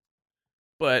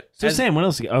 But So Sam, what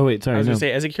else? Oh wait, I sorry. was No. gonna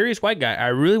say, as a curious white guy, I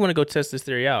really want to go test this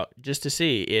theory out just to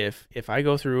see if I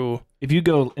go through If you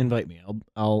go, invite me.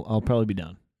 I'll probably be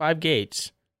down. 5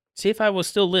 gates, see if I will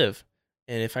still live,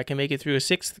 and if I can make it through a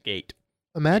 6th gate.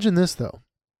 Imagine this though,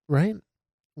 right?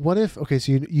 What if, okay,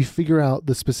 so you figure out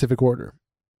the specific order.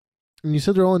 And you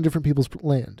said they're all in different people's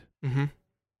land. Mm-hmm.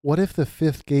 What if the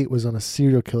 5th gate was on a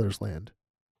serial killer's land?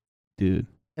 Dude.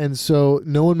 And so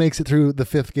no one makes it through the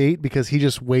 5th gate because he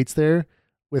just waits there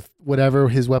with whatever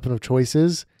his weapon of choice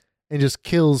is and just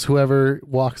kills whoever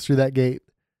walks through that gate.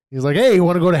 He's like, hey, you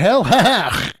want to go to hell?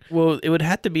 Well, it would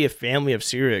have to be a family of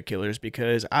serial killers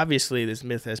because obviously this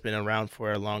myth has been around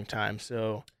for a long time.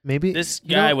 So Maybe this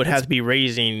you guy know, would have it's- to be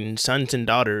raising sons and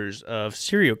daughters of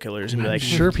serial killers and be I'm like,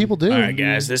 sure people do. all right,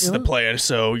 guys, this is You the know? plan.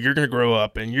 So you're going to grow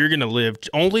up and you're going to live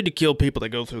only to kill people that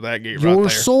go through that gate right Your there.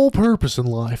 sole purpose in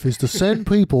life is to send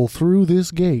people through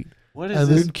this gate What and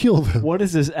then kill them. What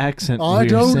is this accent? I you're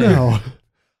don't saying? know.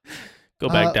 Go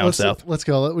back down let's, south. Let's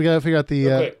go. We got to figure out the.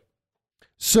 Real quick.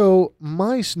 So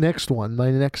my next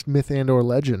myth and or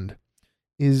legend,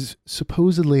 is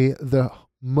supposedly the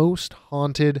most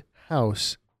haunted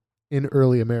house in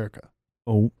early America.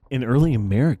 Oh, in early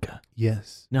America,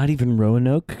 Yes. not even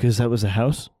Roanoke, because that was a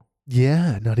house.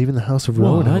 Yeah, not even the House of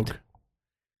What? Roanoke.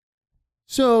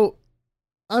 So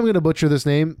I'm going to butcher this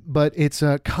name, but it's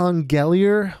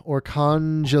Congelier or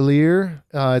Congelier.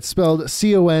 It's spelled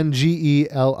Congelier.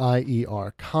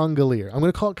 Congelier. I'm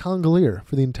going to call it Congelier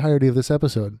for the entirety of this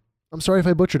episode. I'm sorry if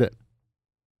I butchered it.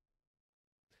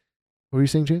 What were you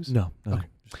saying, James? No. Okay.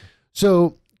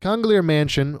 So Congelier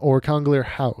Mansion or Congelier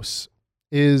House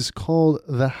is called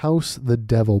the house the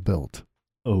devil built.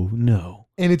 Oh no.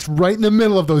 And it's right in the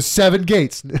middle of those 7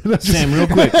 gates. Sam, real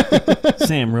quick.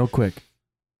 Sam, real quick.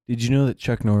 Did you know that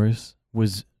Chuck Norris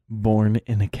was born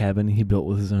in a cabin he built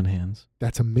with his own hands?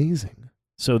 That's amazing.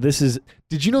 So this is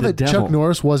Did you know The that devil. Chuck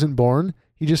Norris wasn't born?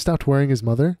 He just stopped wearing his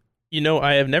mother. You know,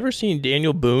 I have never seen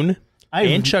Daniel Boone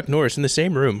and Chuck Norris in the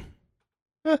same room.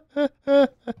 We're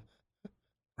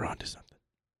on to something.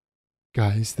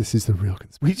 Guys, this is the real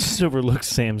conspiracy. We just overlooked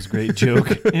Sam's great joke.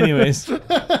 Anyways,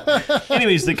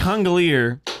 the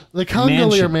Congelier. The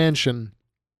Congelier Mansion.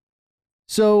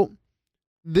 So,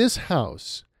 this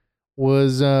house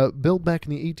was built back in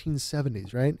the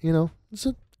 1870s, right? You know, it's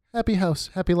a happy house,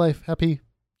 happy life, happy,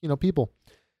 people.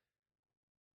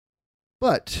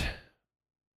 But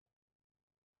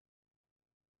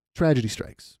tragedy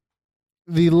strikes.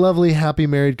 The lovely, happy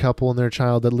married couple and their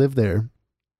child that lived there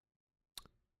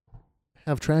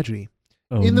have tragedy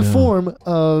Oh, in the no. form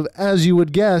of, as you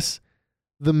would guess,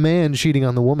 the man cheating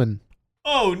on the woman.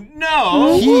 Oh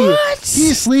no!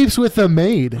 He sleeps with the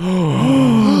maid.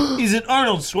 Is it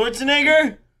Arnold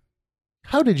Schwarzenegger?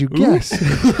 How did you guess?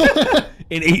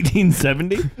 In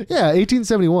 1870? Yeah,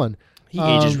 1871. He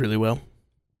ages really well.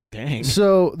 Dang.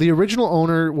 So the original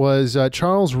owner was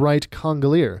Charles Wright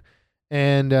Congolier,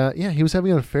 and he was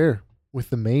having an affair with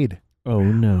the maid. Oh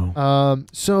no.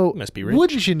 So Must be rich.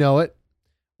 wouldn't you know it?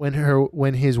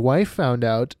 When his wife found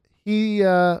out, he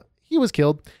was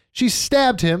killed. She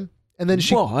stabbed him, and then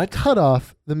she What? cut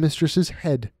off the mistress's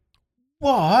head.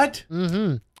 What?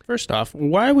 Mm-hmm. First off,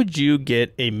 why would you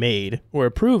get a maid or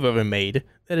approve of a maid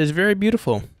that is very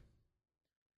beautiful?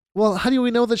 Well, how do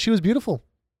we know that she was beautiful?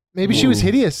 Maybe she was Ooh.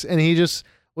 hideous, and he just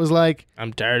was like,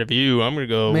 I'm tired of you. I'm gonna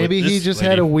go. maybe with he this just lady.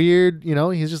 had a weird,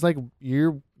 he's just like,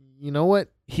 you know what?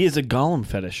 He has a Gollum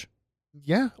fetish.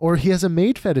 Yeah, or he has a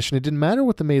maid fetish, and it didn't matter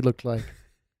what the maid looked like.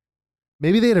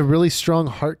 Maybe they had a really strong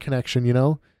heart connection,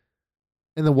 and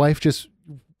the wife just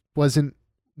wasn't.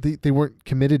 They weren't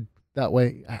committed that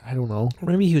way. I don't know.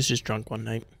 Maybe he was just drunk one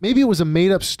night, Maybe it was a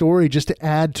made up story just to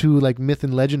add to like myth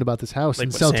and legend about this house like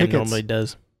and what sell Sam tickets. normally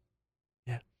does.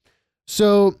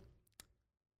 So,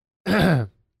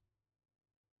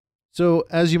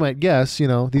 as you might guess,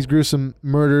 these gruesome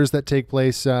murders that take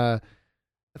place at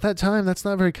that time, that's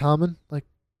not very common. Like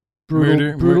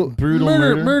brutal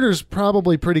murder? Murder's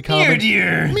probably pretty common.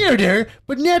 Murder. Murder,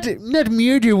 but not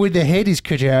murder where the head is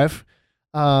cut off.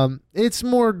 It's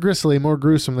more grisly, more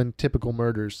gruesome than typical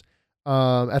murders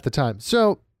at the time.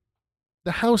 So,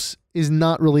 the house is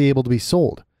not really able to be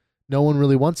sold. No one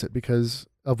really wants it because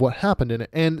of what happened in it,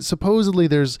 and supposedly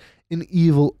there's an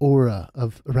evil aura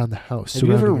around the house. Have you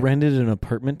ever surrounding it. rented an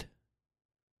apartment?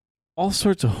 All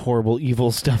sorts of horrible,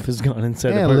 evil stuff has gone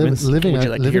inside Yeah, apartments. living. Would you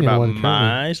like to living hear in about one currently.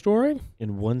 my story?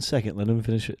 In 1 second, let him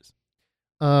finish his.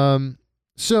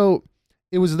 So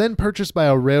it was then purchased by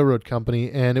a railroad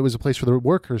company, and it was a place for the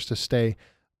workers to stay.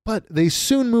 But they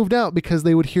soon moved out because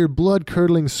they would hear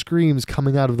blood-curdling screams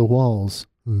coming out of the walls.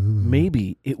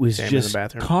 Maybe it was Sam in the just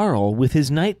bathroom. Carl with his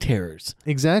night terrors.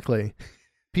 Exactly.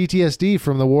 PTSD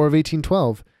from the War of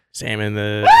 1812. Sam in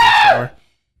the shower.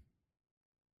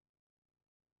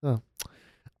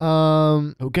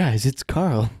 Um, Oh, guys, it's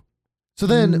Carl. So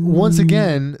then, once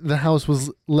again, the house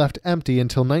was left empty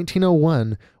until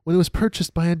 1901 when it was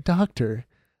purchased by a doctor.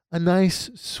 A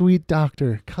nice, sweet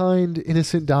doctor. Kind,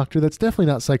 innocent doctor that's definitely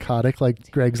not psychotic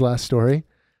like Greg's last story.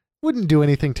 Wouldn't do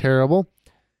anything terrible.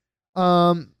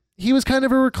 He was kind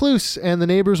of a recluse, and the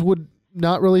neighbors would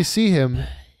not really see him.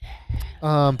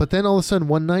 But then all of a sudden,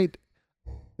 one night,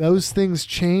 those things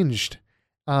changed.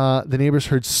 The neighbors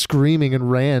heard screaming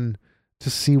and ran to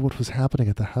see what was happening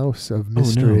at the house of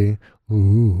mystery.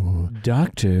 Ooh.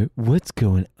 Doctor, what's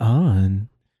going on?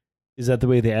 Is that the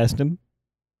way they asked him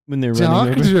when they're running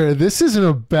over? Doctor, this isn't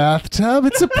a bathtub,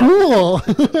 it's a pool.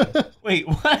 Wait,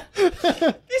 what?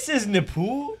 This isn't a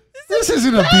pool. This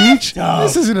isn't a beach. Bathtub.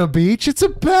 This isn't a beach, it's a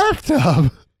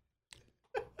bathtub.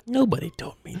 Nobody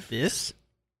told me this.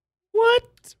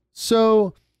 What?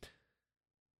 So,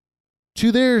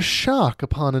 to their shock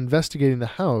upon investigating the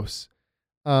house,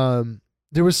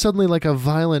 there was suddenly like a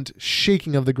violent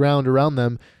shaking of the ground around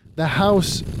them. The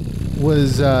house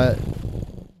was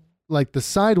like the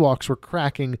sidewalks were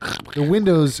cracking, the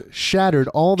windows shattered,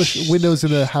 all the windows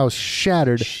in the house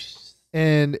shattered,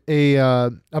 and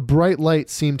a bright light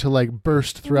seemed to like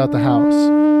burst throughout the house.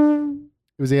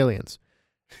 It was aliens.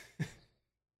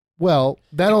 Well,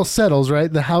 that all settles,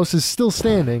 right? The house is still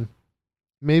standing.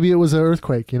 Maybe it was an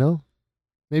earthquake, Maybe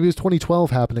it was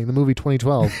 2012 happening, the movie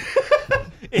 2012.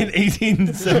 In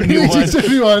 1871.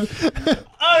 1871.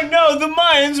 Oh no, the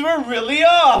Mayans were really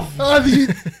off.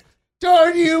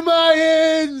 Darn you,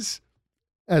 Mayans!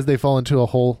 As they fall into a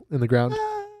hole in the ground.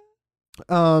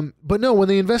 But no, when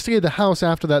they investigated the house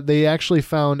after that, they actually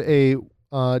found a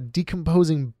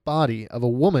decomposing body of a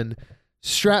woman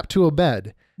strapped to a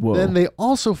bed. Whoa. Then they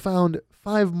also found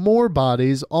 5 more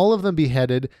bodies, all of them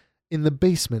beheaded, in the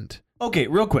basement. Okay,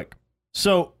 real quick.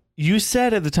 So you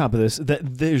said at the top of this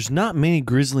that there's not many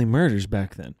grisly murders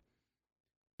back then.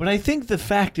 But I think the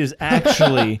fact is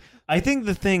actually, I think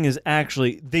the thing is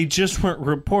actually, they just weren't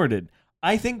reported.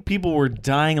 I think people were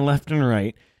dying left and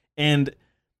right, and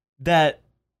that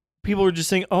people were just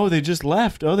saying, oh, they just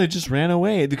left. Oh, they just ran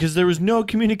away. Because there was no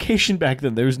communication back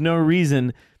then. There was no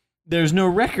reason. There's no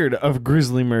record of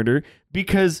grisly murder,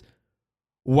 because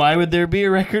why would there be a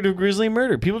record of grisly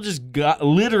murder? People just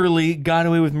literally got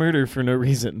away with murder for no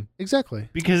reason. Exactly.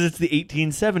 Because it's the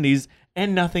 1870s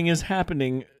and nothing is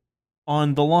happening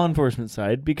on the law enforcement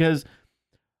side because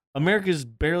America's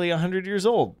barely 100 years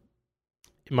old.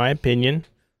 in my opinion,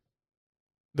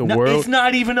 the No, world. It's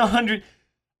not even 100.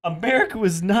 America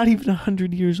was not even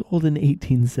 100 years old in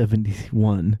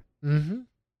 1871. Mm-hmm.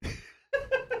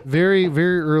 Very,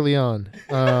 very early on.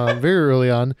 Very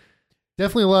early on.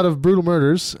 Definitely a lot of brutal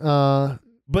murders.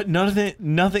 But nothing.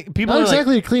 People Not are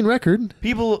exactly a clean record. like,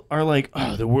 people are like,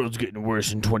 oh, the world's getting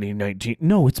worse in 2019.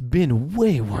 No, it's been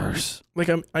way worse. Like,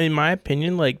 in my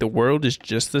opinion, like the world is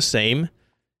just the same,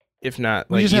 if not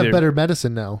We like just either. have better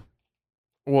medicine now.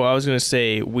 Well, I was gonna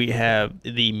say we have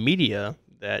the media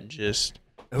that just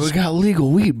We got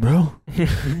legal weed, bro.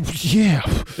 Yeah.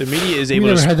 the media is We able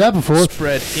never to had that before.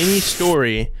 spread any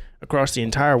story across the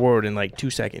entire world in like 2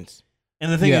 seconds.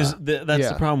 And the thing Yeah. is, that's Yeah.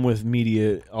 the problem with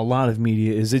media. A lot of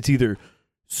media is it's either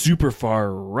super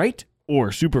far right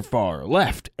or super far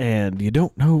left, and you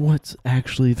don't know what's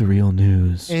actually the real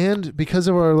news. And because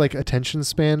of our like attention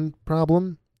span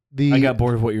problem, I got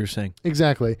bored of what you were saying.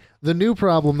 exactly the new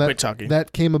problem Quit that talking.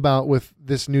 that came about with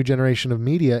this new generation of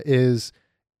media is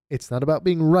it's not about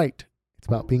being right. It's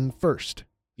about being first.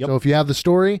 Yep. So if you have the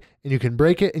story and you can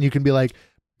break it and you can be like,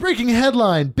 breaking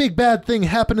headline, big bad thing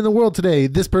happened in the world today.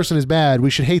 This person is bad. We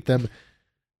should hate them.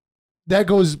 That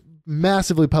goes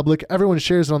massively public. Everyone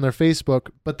shares it on their Facebook.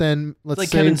 But then It's let's like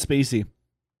say Kevin Spacey.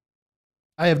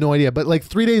 I have no idea, but like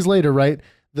 3 days later, right,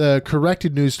 the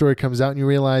corrected news story comes out and you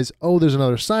realize, oh, there's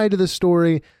another side to this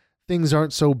story. Things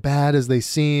aren't so bad as they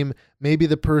seem. Maybe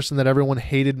the person that everyone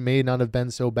hated may not have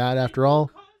been so bad after all.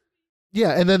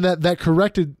 Yeah, and then that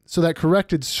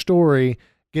corrected story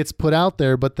gets put out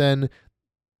there, but then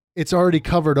it's already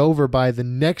covered over by the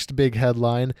next big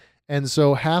headline. And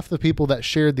so half the people that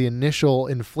shared the initial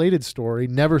inflated story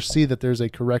never see that there's a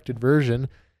corrected version,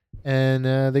 and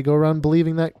they go around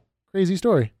believing that crazy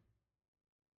story.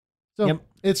 So Yep.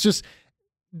 it's just,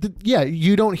 yeah,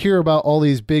 you don't hear about all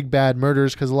these big bad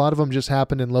murders because a lot of them just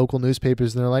happened in local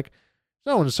newspapers, and they're like,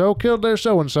 so-and-so killed their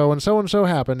so-and-so, and so-and-so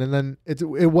happened. And then it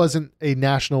wasn't a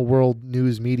national world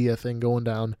news media thing going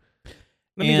down.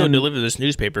 Let me go And- deliver this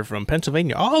newspaper from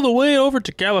Pennsylvania all the way over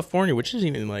to California, which isn't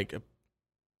even like a.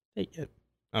 I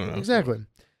don't know. Exactly.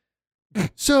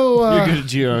 So, You're good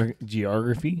at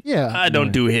geography. yeah. I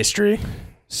don't do history.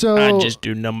 So, I just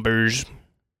do numbers.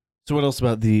 So what else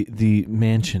about the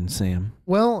mansion, Sam?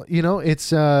 well,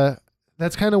 it's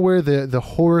that's kind of where the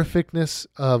horrificness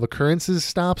of occurrences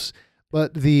stops.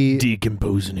 But the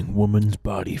Decomposing woman's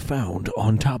body found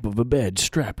on top of a bed,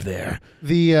 strapped there.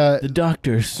 the The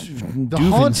doctor's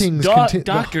hauntings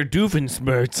Dr.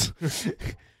 Doofenshmirtz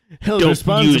held Don't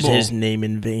responsible. use his name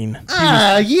in vain.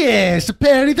 yes,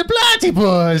 apparently the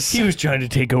platypus. He was trying to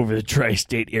take over the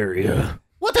tri-state area.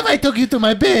 What if I took you to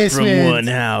my From basement? one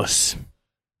house.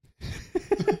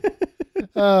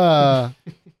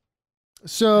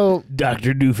 So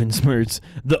Dr. Doofenshmirtz,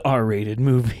 the R-rated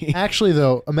movie. actually,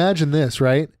 though, imagine this,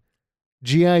 right?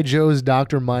 G.I. Joe's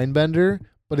Dr. Mindbender,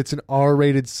 but it's an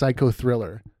R-rated psycho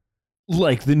thriller.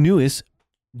 Like the newest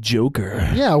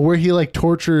Joker. Yeah, where he like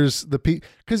tortures the people.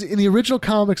 Because in the original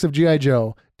comics of G.I.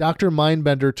 Joe, Dr.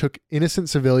 Mindbender took innocent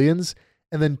civilians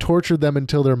and then tortured them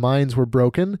until their minds were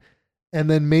broken and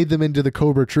then made them into the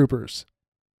Cobra Troopers.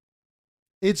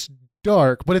 It's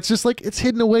dark, but it's just like it's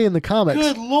hidden away in the comics.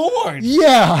 Good Lord.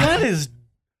 Yeah. That is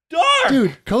dark.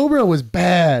 Dude, Cobra was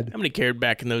bad. How many cared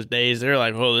back in those days? They're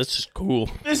like, oh, this is cool.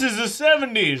 This is the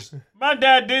 70s. My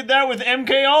dad did that with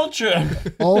MK Ultra.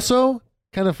 Also,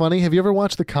 kind of funny. Have you ever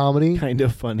watched the comedy? Kind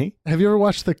of funny. Have you ever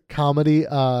watched the comedy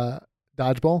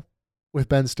Dodgeball with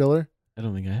Ben Stiller? I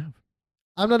don't think I have.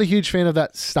 I'm not a huge fan of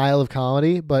that style of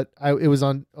comedy, but it was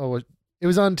on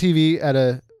TV at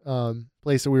a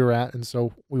place that we were at, and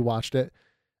so we watched it.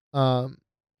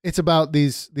 It's about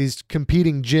these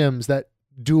competing gyms that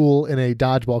duel in a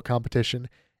dodgeball competition,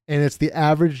 and it's the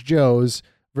average Joes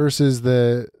versus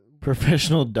the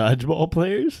Professional dodgeball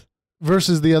players?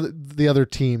 the other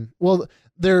team. Well,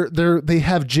 they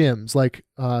have gyms like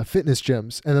fitness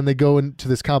gyms, and then they go into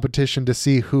this competition to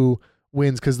see who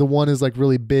wins because the one is like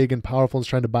really big and powerful and is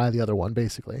trying to buy the other one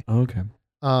basically. Okay.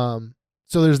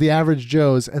 So there's the average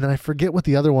Joes, and then I forget what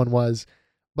the other one was,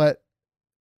 but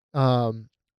Up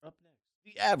next,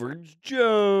 the average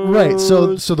Joe. right.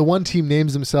 So the one team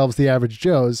names themselves the Average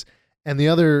Joes, and the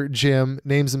other gym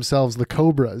names themselves the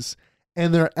Cobras,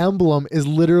 and their emblem is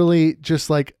literally just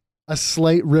like a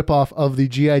slight ripoff of the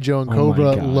G.I. Joe and Oh my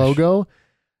Cobra gosh. logo.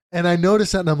 And I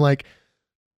noticed that, and I'm like,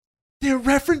 they're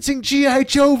referencing G.I.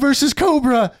 Joe versus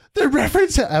Cobra. They're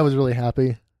referencing. I was really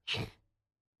happy.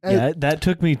 Yeah, that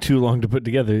took me too long to put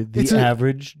together. The It's a-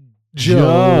 average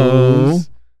Joes.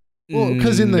 Well,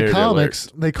 because in the Nerd comics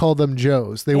alert. they called them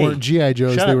Joes. They Hey, weren't G.I.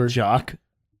 Joes. Shut They up, were jock.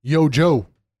 Yo Joe.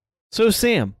 So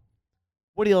Sam,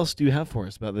 what else do you have for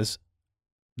us about this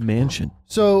mansion.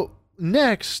 So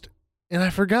next, and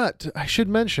I should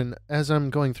mention as I'm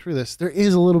going through this, there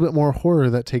is a little bit more horror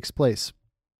that takes place.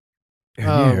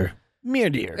 Near.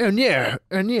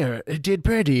 It did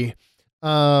pretty.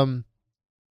 The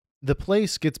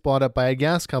place gets bought up by a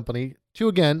gas company to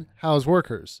again house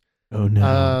workers. Oh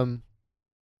no.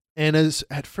 And as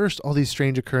at first all these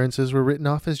strange occurrences were written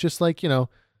off as just like, oh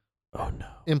no.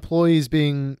 employees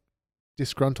being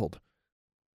disgruntled.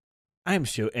 I'm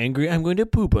so angry I'm going to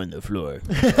poop on the floor.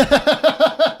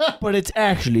 But it's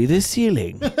actually the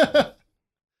ceiling.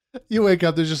 You wake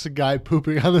up, there's just a guy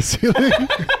pooping on the ceiling.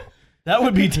 That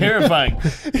would be terrifying.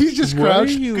 He's just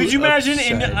crouched. Could you imagine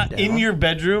in your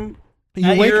bedroom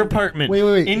your apartment?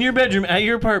 Wait. In your bedroom at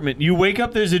your apartment, you wake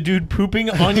up, there's a dude pooping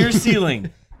on your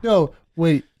ceiling. No,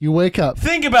 wait. You wake up.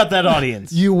 Think about that,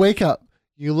 audience. You wake up.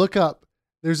 You look up.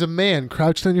 There's a man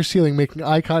crouched on your ceiling making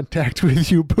eye contact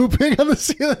with you, pooping on the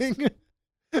ceiling.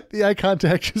 The eye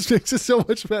contact just makes it so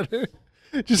much better.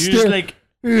 You're just like,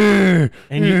 and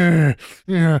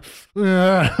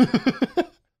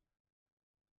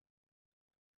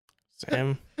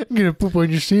Sam, I'm gonna poop on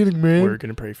your ceiling, man. we're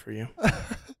gonna pray for you.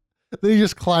 Then he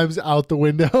just climbs out the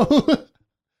window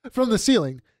from the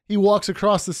ceiling. He walks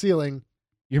across the ceiling.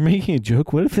 You're making a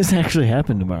joke? What if this actually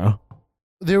happened tomorrow?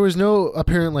 There was no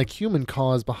apparent like human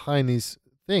cause behind these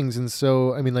things, and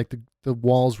so I mean, like the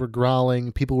walls were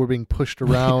growling, people were being pushed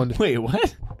around. Wait,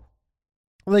 what?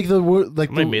 Like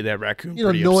Somebody made that raccoon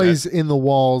pretty noise upset. in the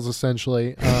walls,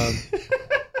 essentially.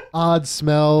 Odd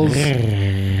smells.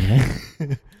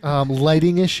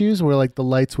 Lighting issues where like the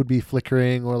lights would be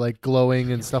flickering or like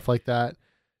glowing and stuff like that.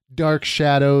 Dark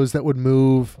shadows that would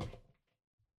move.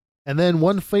 And then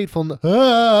one fateful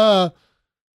a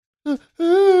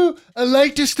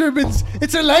light disturbance.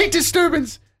 It's a light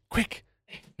disturbance. Quick.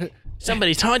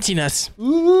 Somebody's taunting us.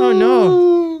 Ooh. Oh,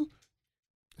 no.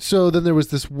 So then there was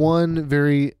this one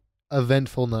very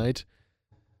eventful night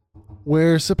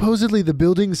where supposedly the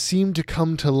building seemed to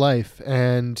come to life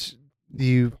and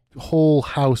the whole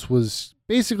house was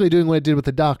basically doing what it did with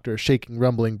the doctor, shaking,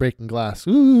 rumbling, breaking glass.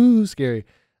 Ooh, scary.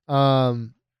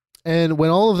 And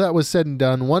when all of that was said and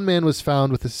done, one man was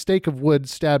found with a stake of wood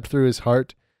stabbed through his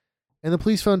heart, and the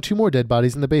police found 2 more dead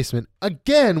bodies in the basement.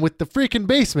 Again with the freaking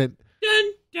basement.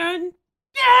 Dun, dun,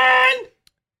 dun!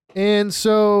 And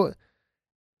so,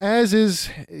 as is,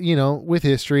 with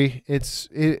history,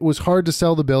 it was hard to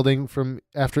sell the building from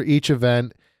after each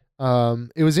event.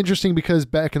 It was interesting because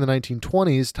back in the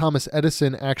 1920s, Thomas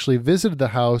Edison actually visited the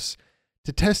house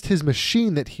to test his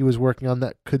machine that he was working on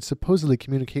that could supposedly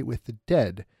communicate with the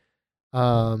dead.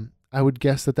 I would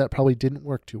guess that probably didn't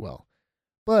work too well.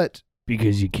 But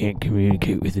because you can't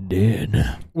communicate with the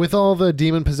dead. with all the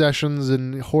demon possessions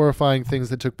and horrifying things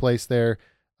that took place there,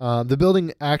 the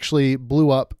building actually blew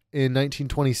up in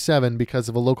 1927 because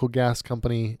of a local gas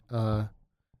company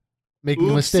making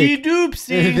a mistake.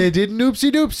 Oopsie-doopsie. They did an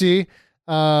oopsie-doopsie.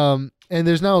 And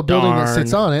there's now a building that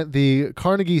sits on it, the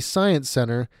Carnegie Science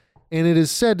Center, and it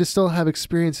is said to still have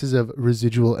experiences of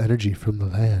residual energy from the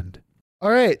land. All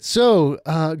right, so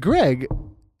Greg,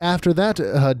 after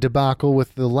that debacle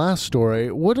with the last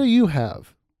story, what do you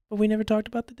have? But we never talked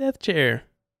about the death chair.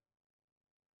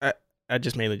 I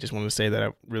just mainly just want to say that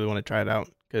I really want to try it out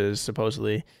because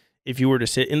supposedly, if you were to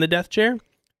sit in the death chair,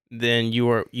 then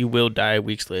you will die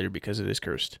weeks later because it is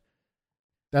cursed.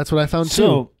 That's what I found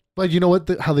too. But you know what?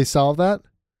 How they solve that?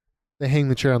 They hang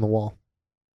the chair on the wall.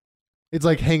 It's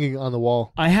like hanging on the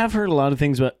wall. I have heard a lot of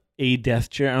things about a death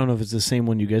chair. I don't know if it's the same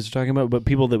one you guys are talking about, but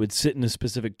people that would sit in a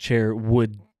specific chair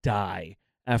would die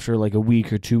after like a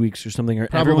week or 2 weeks or something. Or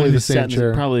Probably everyone the who's same sat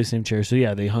chair. Probably the same chair. So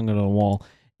yeah, they hung it on a wall.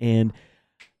 And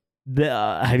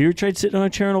have you ever tried sitting on a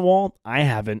chair on a wall? I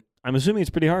haven't. I'm assuming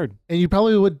it's pretty hard. And you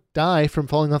probably would die from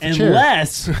falling off the chair.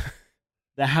 Unless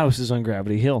the house is on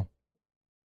Gravity Hill.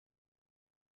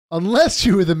 Unless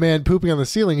you were the man pooping on the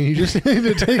ceiling and you just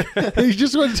you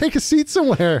just want to take a seat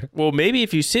somewhere. Well, maybe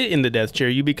if you sit in the death chair,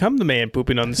 you become the man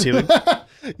pooping on the ceiling.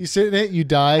 You sit in it, you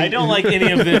die. I don't like any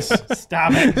of this.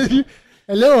 Stop it.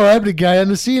 Hello, I'm the guy on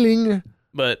the ceiling.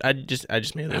 But I just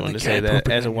mainly wanted to say that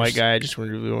as a white guy, I just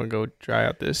really want to go try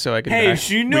out this so I can. die.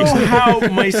 So you know how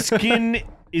my skin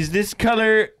is this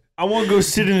color? I want to go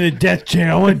sit in a death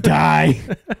chair. I want to die.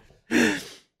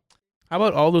 How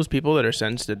about all those people that are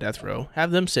sentenced to death row?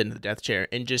 Have them sit in the death chair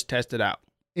and just test it out.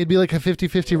 It'd be like a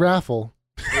 50-50 raffle.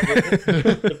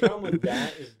 The problem with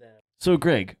that is that. So,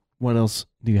 Greg, what else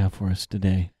do you have for us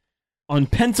today on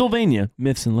Pennsylvania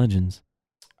Myths and Legends?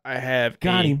 I have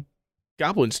Got a him.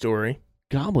 goblin story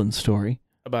Goblin story.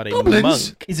 about a Goblins?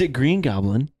 monk. Is it Green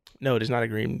Goblin No, it is not a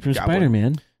green from goblin.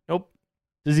 Spider-Man? Nope.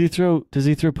 Does he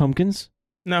throw pumpkins?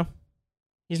 No.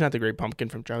 He's not the Great Pumpkin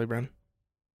from Charlie Brown.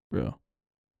 Bro.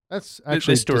 That's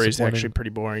actually This story is disappointing. actually pretty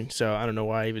boring, so I don't know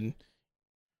why I even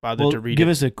bothered Well, to read give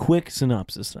it. us a quick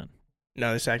synopsis then.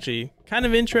 No, it's actually kind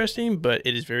of interesting, but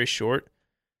it is very short.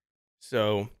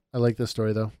 So I like this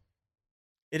story though.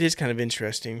 it is kind of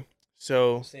interesting.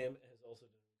 So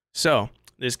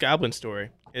this goblin story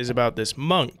is about this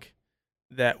monk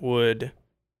that would,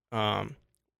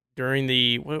 during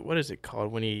the what is it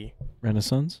called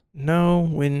Renaissance?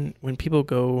 when people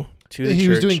go to the He church,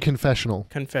 was doing confessional.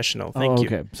 confessional. Thank you.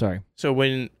 Okay. Sorry. So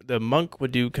when the monk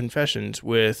would do confessions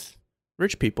with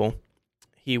rich people,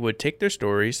 he would take their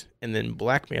stories and then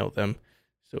blackmail them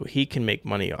so he can make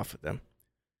money off of them.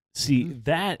 See,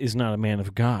 that is not a man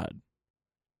of God.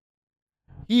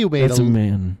 He made That's a a,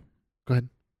 man. Go ahead.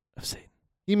 Of Satan.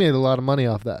 he made a lot of money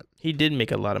off that. He did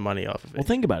make a lot of money off of it. Well,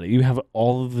 think about it. You have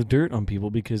all of the dirt on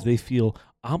people because they feel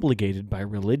obligated by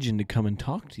religion to come and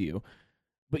talk to you.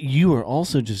 But you are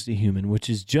also just a human, which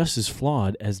is just as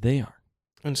flawed as they are.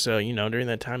 And so, during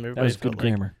that time, That everybody was felt good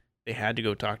like grammar. they had to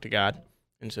go talk to God.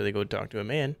 And so they go talk to a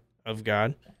man of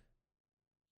God.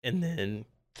 And then,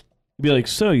 You'd be like,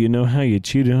 so you know how you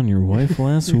cheated on your wife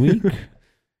last week?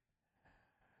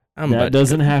 I'm That about to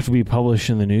doesn't go- have to be published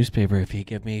in the newspaper if you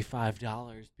give me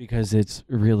 $5 because it's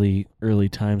really early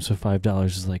time, so $5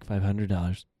 is like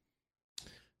 $500.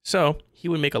 So he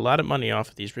would make a lot of money off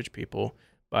of these rich people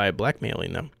by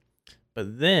blackmailing them.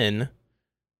 But then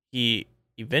he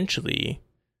eventually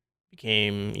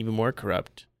became even more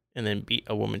corrupt and then beat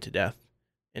a woman to death.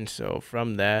 And so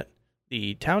from that,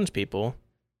 the townspeople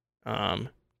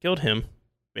killed him,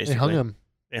 They basically. hung him.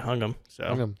 They hung him. So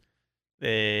Hung him.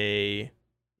 they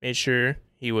made sure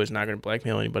he was not going to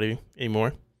blackmail anybody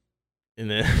anymore. And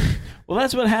then Well,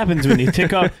 that's what happens when you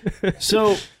tick off.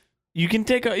 So you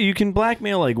can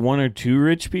blackmail like one or two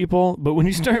rich people, but when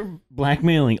you start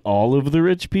blackmailing all of the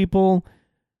rich people,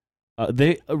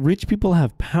 rich people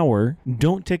have power.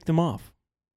 Don't tick them off.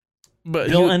 but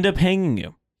They'll end up hanging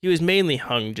you. he was mainly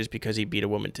hung just because he beat a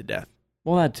woman to death.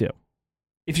 Well, that too.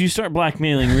 If you start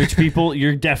blackmailing rich people,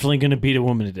 you're definitely going to beat a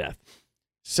woman to death.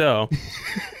 So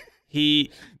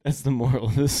That's the moral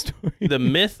of this story. the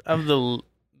myth of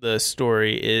the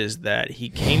story is that he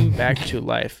came back to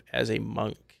life as a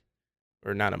monk,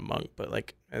 or not a monk, but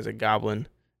like as a goblin,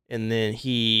 and then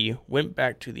he went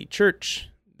back to the church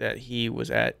that he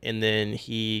was at, and then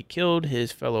he killed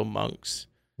his fellow monks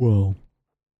Whoa.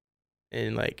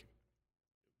 and like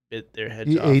bit their heads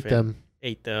He off ate and them.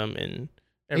 ate them and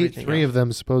Ate everything. 3 else. of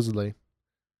them supposedly.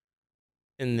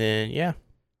 And then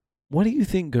What do you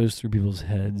think goes through people's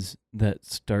heads that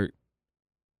start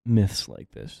myths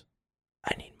like this?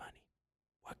 I need money.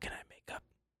 What can I make up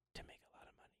to make a lot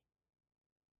of money?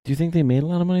 Do you think they made a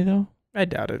lot of money, though? I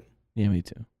doubt it. Yeah, me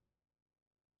too.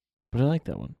 But I like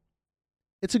that one.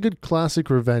 It's a good classic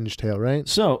revenge tale, right?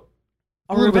 So,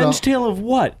 a A little bit revenge of- tale of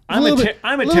what? A I'm little a bit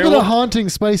of terrible haunting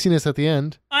spiciness at the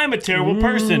end. I'm a terrible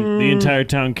person. The entire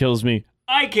town kills me.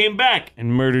 I came back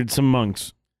and murdered some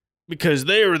monks. Because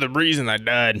they were the reason I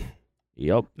died.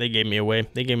 Yup. They gave me away.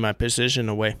 They gave my position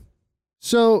away.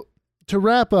 So, to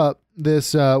wrap up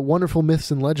this wonderful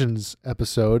Myths and Legends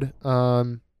episode,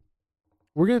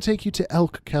 we're going to take you to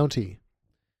Elk County.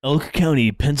 Elk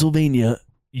County, Pennsylvania,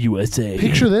 USA.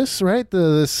 Picture this, right?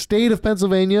 The state of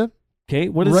Pennsylvania, Okay,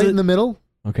 what is right it? in the middle,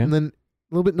 Okay. and then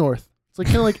a little bit north. It's like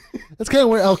kind of like that's kind of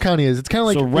where Elk County is. It's kind of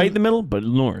like so right in the middle, but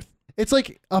north. it's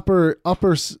like upper.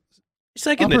 It's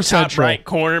like in the Upper top Central. right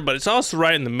corner, but it's also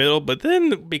right in the middle. But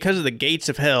then, because of the gates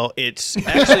of hell, it's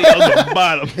actually on the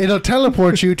bottom. It'll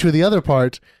teleport you to the other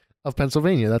part of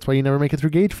Pennsylvania. That's why you never make it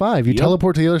through Gate 5. You Yep.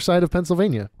 teleport to the other side of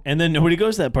Pennsylvania. And then nobody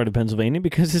goes to that part of Pennsylvania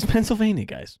because it's Pennsylvania,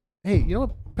 guys. Hey, you know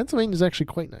what? Pennsylvania is actually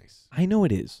quite nice. I know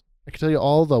it is. I can tell you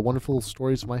all the wonderful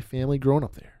stories of my family growing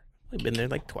up there. We've been there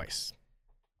like twice.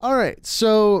 All right,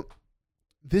 so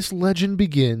this legend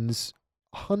begins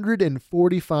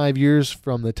 145 years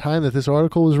from the time that this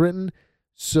article was written.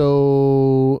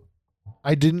 So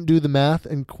I didn't do the math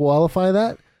and qualify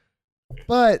that,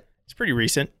 but It's pretty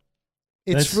recent.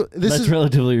 it's That's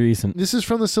relatively recent. this is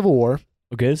from the Civil War,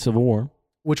 Okay, Civil War.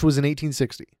 which was in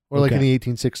 1860 or like in Okay. the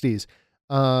 1860s.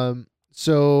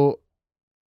 So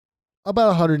about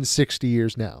 160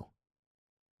 years now,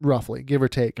 roughly, give or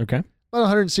take. Okay. About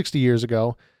 160 years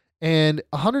ago, and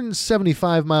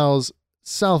 175 miles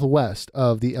southwest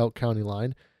of the Elk County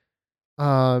line,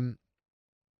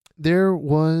 there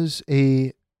was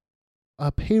a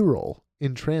payroll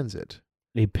in transit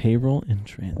A payroll in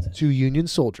transit. to Union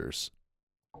soldiers.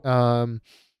 And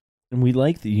we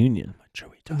like the union. Much are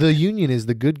we talking? The Union is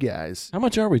the good guys. How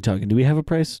much are we talking? Do we have a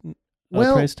price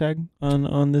Well- price tag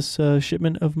on this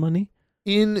shipment of money?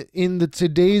 In the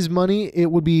today's money, it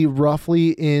would be roughly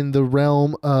in the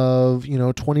realm of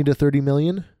 20 to 30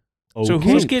 million. So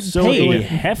who's getting paid? A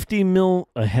hefty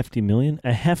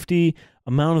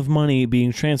amount of money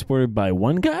being transported by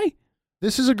one guy?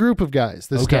 This is a group of guys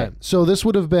this Okay. time. So this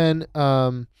would have been,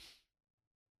 well,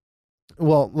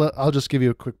 I'll just give you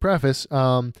a quick preface.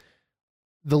 The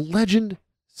legend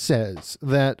says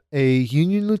that a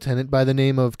Union lieutenant by the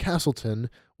name of Castleton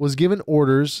was given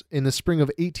orders in the spring of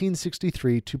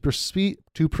 1863 to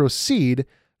proceed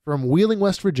from Wheeling,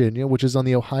 West Virginia, which is on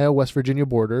the Ohio-West Virginia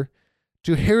border,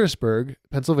 to Harrisburg,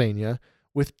 Pennsylvania,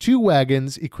 with 2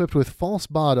 wagons equipped with false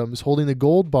bottoms holding the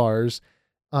gold bars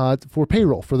for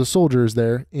payroll for the soldiers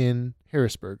there in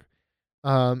Harrisburg.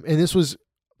 And this was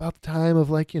about the time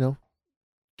of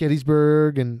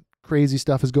Gettysburg and crazy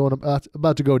stuff is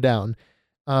about to go down.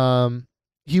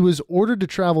 He was ordered to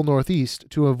travel northeast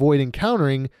to avoid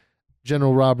encountering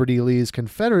General Robert E. Lee's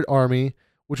Confederate army,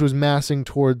 which was massing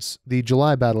towards the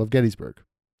July Battle of Gettysburg.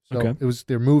 So Okay.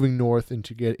 they're moving north and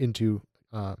to get into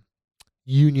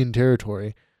Union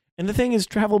territory. And the thing is,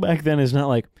 travel back then is not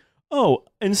like, oh,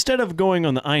 instead of going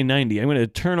on the I-90, I'm going to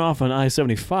turn off on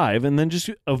I-75 and then just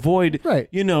avoid, Right.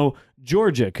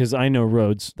 Georgia, because I know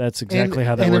roads. That's exactly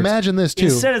how that and works. imagine this too.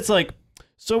 Instead, it's like,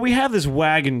 so we have this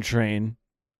wagon train.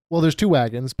 Well, there's 2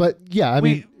 wagons, but yeah, I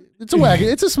mean, it's a wagon.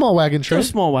 It's a small wagon train. A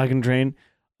small wagon train.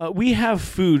 We have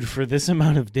food for this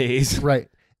amount of days. Right.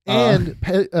 And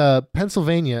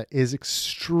Pennsylvania is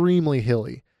extremely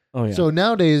hilly. Oh yeah. So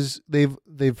nowadays they've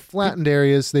flattened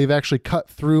areas. They've actually cut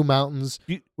through mountains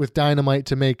with dynamite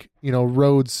to make,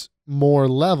 roads more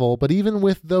level. But even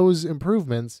with those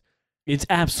improvements, it's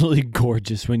absolutely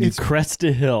gorgeous when you crest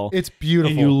a hill. it's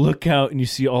beautiful. And you look out and you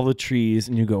see all the trees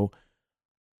and you go,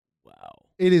 wow.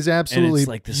 It is absolutely and it's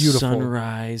like the beautiful.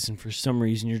 sunrise, and for some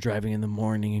reason you're driving in the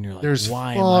morning and you're like, There's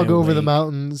why fog am I over the awake?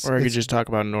 mountains. Or I could It's- just talk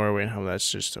about Norway and how that's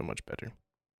just so much better.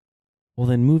 Well,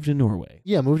 then move to Norway.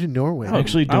 yeah, move to Norway. Oh.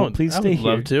 Actually, don't. Please stay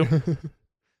I would here. love to.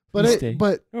 Please stay.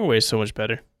 but Norway's so much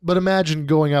better. imagine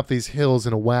going up these hills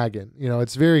in a wagon.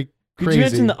 It's very Could crazy. you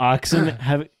imagine the oxen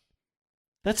have?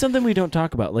 That's something we don't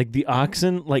talk about, like the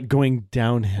oxen, like going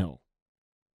downhill.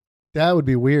 That would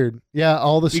be weird. Yeah,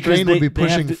 all the Because strain would be they have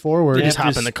pushing to- forward. They Yeah. just hop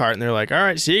just- in the cart and they're like, all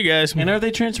right, see you guys. And are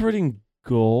they transporting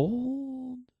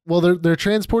gold? Well, they're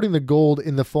transporting the gold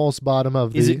in the false bottom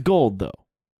of the. Is it gold though?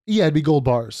 Yeah, it'd be gold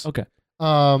bars. Okay.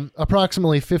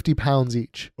 Approximately 50 pounds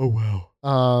each. Oh wow.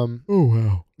 Oh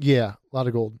wow. Yeah, a lot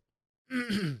of gold.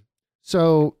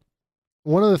 So,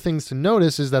 one of the things to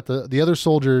notice is that the other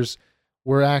soldiers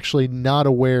were actually not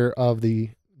aware of the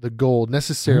gold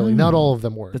necessarily. Not all of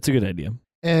them were. That's a good idea.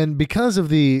 And because of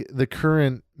the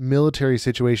current military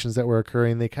situations that were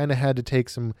occurring, they kind of had to take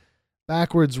some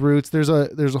backwards routes. There's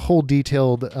a whole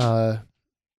detailed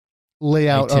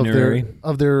layout Itinerary.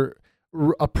 of their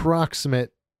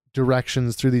approximate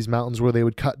directions through these mountains where they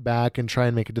would cut back and try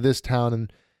and make it to this town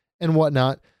and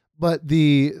whatnot. But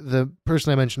the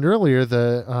person I mentioned earlier,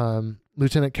 the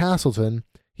Lieutenant Castleton,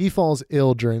 he falls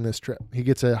ill during this trip. He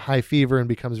gets a high fever and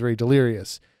becomes very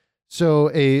delirious. So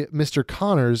a Mr.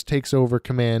 Connors takes over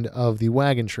command of the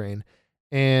wagon train,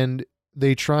 and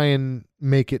they try and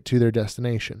make it to their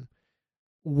destination.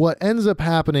 What ends up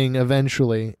happening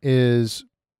eventually is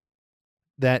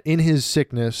that in his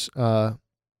sickness,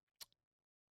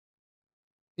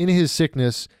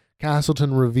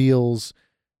 Castleton reveals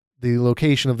the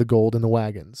location of the gold in the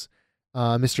wagons.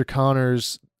 Mr.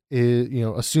 Connors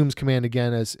assumes command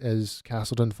again as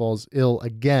Castleton falls ill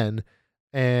again,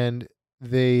 and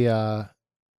they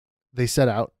set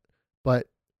out, but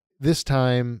this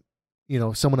time,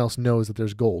 someone else knows that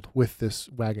there's gold with this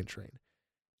wagon train,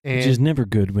 and Which is never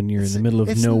good when you're in the middle of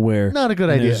it's nowhere. not a good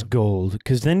and idea. There's gold,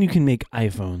 because then you can make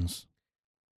iPhones.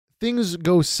 Things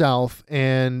go south,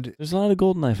 and There's a lot of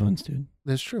gold in iPhones, dude.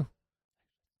 that's true.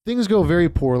 Things go very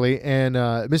poorly, and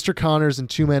Mr. Connors and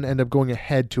 2 men end up going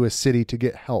ahead to a city to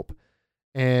get help,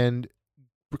 and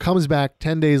comes back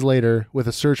 10 days later with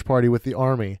a search party with the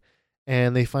army,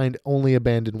 and they find only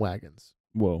abandoned wagons.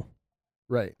 Whoa.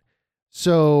 Right.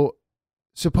 So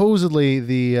supposedly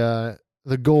the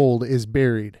gold is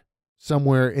buried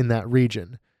somewhere in that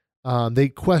region. They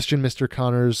question Mr.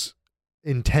 Connors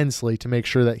intensely to make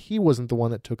sure that he wasn't the one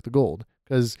that took the gold,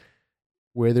 because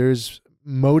where there's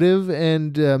motive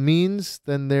and means,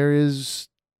 then there is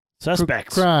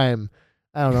Suspects. crime.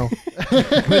 I don't know.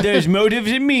 Where there's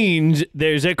motives and means,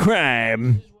 there's a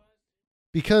crime.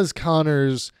 Because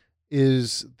Connors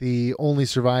is the only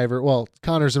survivor. Well,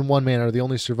 Connors and 1 man are the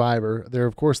only survivor. They're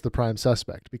of course the prime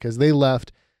suspect because they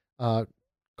left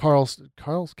Castleton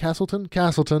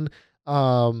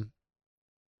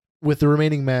with the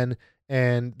remaining men,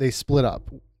 and they split up.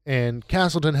 And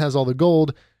Castleton has all the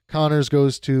gold. Connors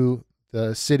goes to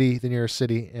the city, the nearest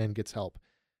city, and gets help.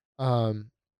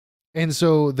 And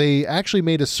so they actually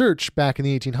made a search back in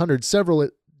the 1800s, several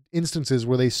instances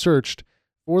where they searched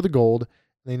for the gold.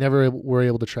 And they never were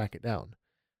able to track it down.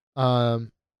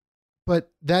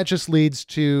 But that just leads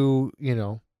to,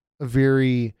 a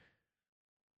very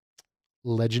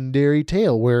legendary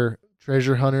tale where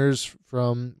treasure hunters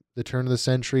from the turn of the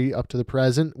century up to the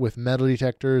present with metal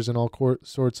detectors and all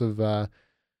sorts of,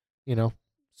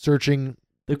 searching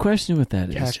The question with that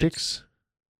is, tactics.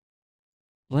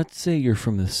 let's say you're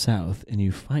from the South and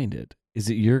you find it. Is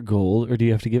it your gold, or do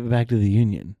you have to give it back to the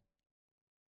Union?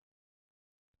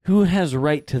 Who has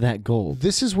right to that gold?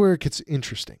 This is where it gets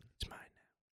interesting. It's mine.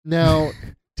 Now,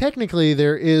 technically,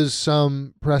 there is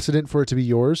some precedent for it to be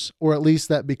yours, or at least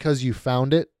that because you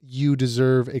found it, you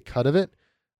deserve a cut of it.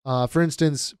 For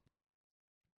instance,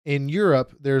 in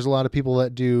Europe, there's a lot of people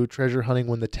that do treasure hunting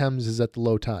when the Thames is at the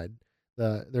low tide.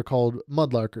 They're called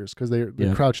mudlarkers because they're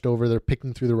crouched over, they're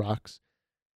picking through the rocks.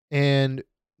 And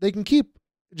they can keep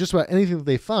just about anything that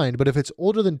they find, but if it's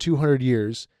older than 200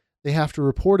 years, they have to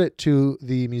report it to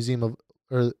the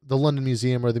or the London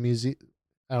Museum, or the museum.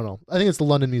 I don't know. I think it's the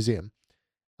London Museum.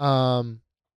 And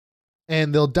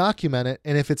they'll document it.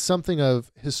 And if it's something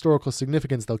of historical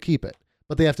significance, they'll keep it.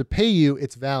 But they have to pay you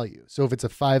its value. So if it's a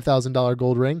 $5,000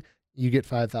 gold ring, you get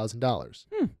 $5,000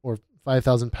 or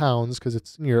 5,000 pounds because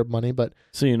it's Europe money. But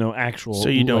So actual, So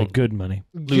you don't good money.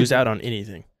 Lose out on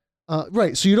anything.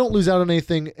 Right. So you don't lose out on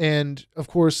anything. And of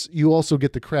course, you also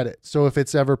get the credit. So if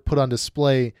it's ever put on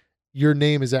display, your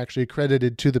name is actually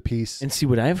accredited to the piece. And see,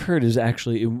 what I've heard is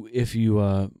actually if you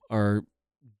are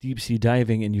deep sea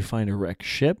diving and you find a wrecked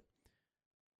ship,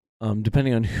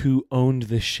 depending on who owned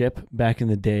the ship back in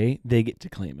the day, they get to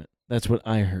claim it. That's what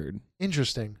I heard.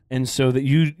 Interesting. And so that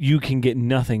you can get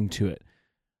nothing to it.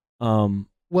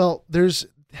 Well,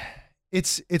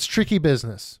 it's tricky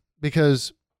business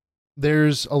because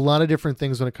there's a lot of different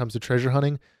things when it comes to treasure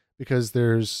hunting, because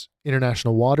there's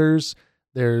international waters,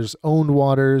 there's owned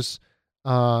waters.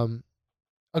 A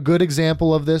good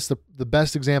example of this, the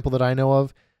best example that I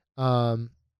know of,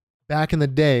 back in the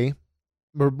day,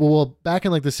 back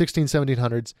in like the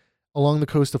 1700s, along the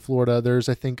coast of Florida, there's,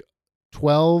 I think,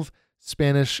 12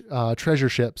 Spanish treasure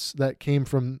ships that came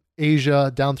from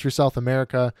Asia down through South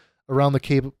America around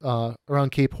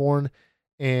around Cape Horn,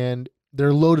 and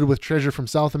they're loaded with treasure from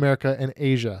South America and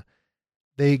Asia.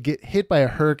 They get hit by a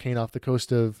hurricane off the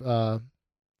coast of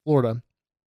Florida.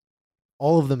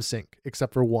 All of them sink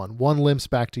except for one. One limps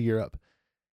back to Europe.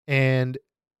 And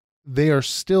they are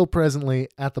still presently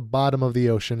at the bottom of the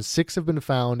ocean. 6 have been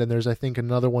found, and there's, I think,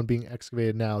 another one being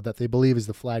excavated now that they believe is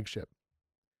the flagship,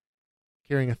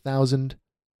 carrying 1,000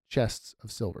 chests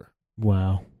of silver.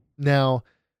 Wow. Now,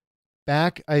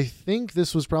 I think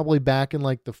this was probably back in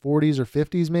like the 40s or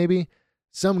 50s maybe,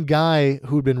 some guy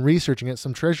who'd been researching it,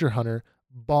 some treasure hunter,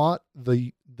 bought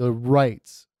the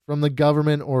rights from the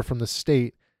government or from the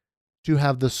state to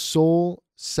have the sole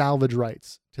salvage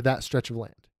rights to that stretch of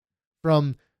land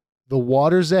from the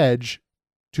water's edge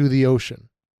to the ocean.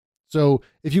 So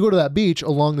if you go to that beach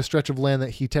along the stretch of land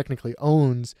that he technically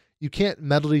owns, you can't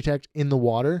metal detect in the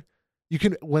water. You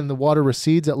can, when the water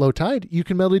recedes at low tide, you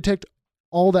can metal detect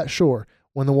all that shore.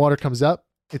 When the water comes up,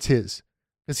 it's his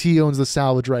because he owns the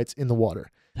salvage rights in the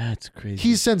water. That's crazy.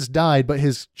 He's since died, but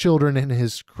his children and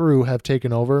his crew have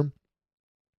taken over.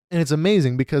 And it's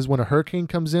amazing because when a hurricane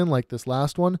comes in, like this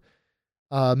last one,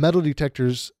 metal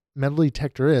detectorists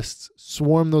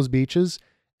swarm those beaches.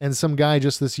 And some guy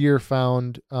just this year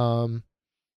found, I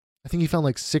think he found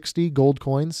like 60 gold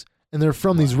coins, and they're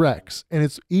from these wrecks.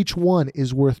 And each one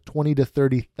is worth $20,000 to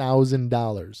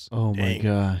 $30,000. Oh my Dang.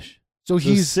 gosh. So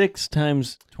he's 6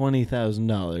 times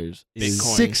 $20,000 is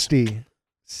Bitcoin.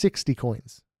 60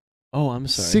 coins. Oh, I'm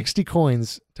sorry. 60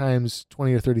 coins times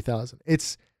 20 or 30,000.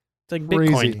 It's It's like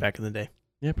crazy. Bitcoin back in the day.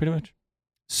 Yeah, pretty much.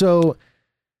 So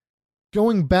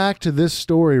going back to this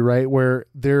story, right, where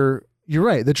you're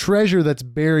right, the treasure that's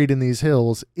buried in these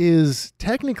hills is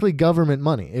technically government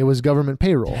money. It was government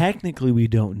payroll. Technically, we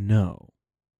don't know,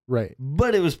 Right.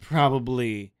 but it was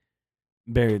probably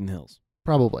buried in the hills.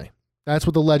 Probably. That's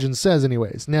what the legend says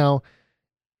anyways. Now,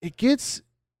 it gets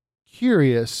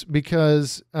curious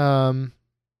because,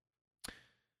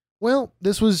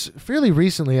 this was fairly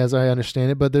recently, as I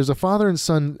understand it, but there's a father and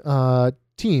son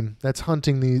team that's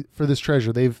hunting for this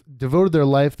treasure. They've devoted their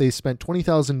life. They spent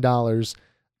 $20,000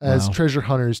 as Wow. treasure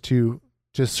hunters to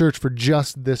search for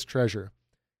just this treasure.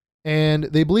 And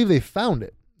they believe they found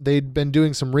it. They'd been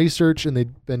doing some research and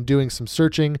they'd been doing some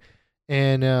searching,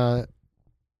 and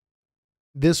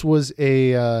this was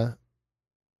a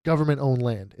government-owned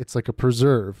land. It's like a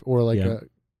preserve or like Yeah. a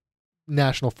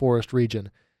national forest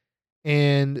region.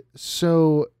 And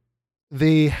so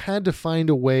they had to find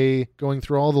a way, going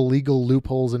through all the legal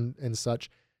loopholes and such,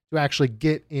 to actually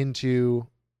get into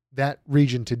that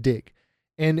region to dig.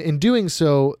 And in doing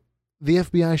so, the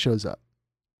FBI shows up.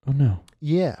 Oh no.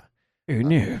 Yeah. Oh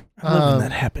no. I love when Um,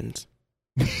 that happens.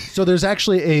 So there's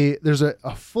actually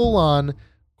a full-on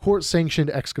court-sanctioned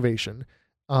excavation,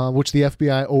 which the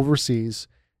FBI oversees.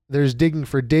 There's digging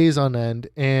for days on end,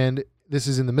 and this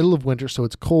is in the middle of winter, so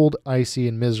it's cold, icy,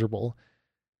 and miserable.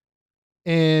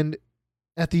 And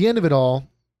at the end of it all,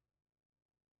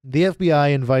 the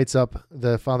FBI invites up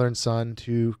the father and son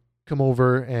to come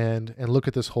over and look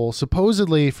at this hole.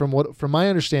 Supposedly, from my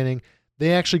understanding,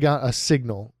 they actually got a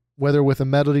signal, whether with a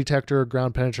metal detector or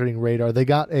ground penetrating radar. They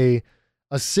got a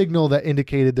signal that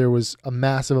indicated there was a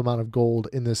massive amount of gold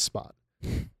in this spot.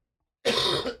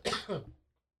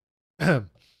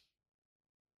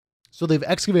 So they've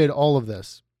excavated all of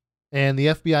this, and the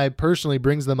FBI personally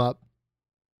brings them up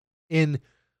in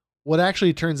what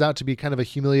actually turns out to be kind of a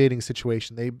humiliating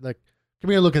situation. They like, come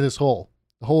here, look at this hole.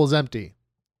 The hole is empty,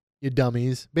 you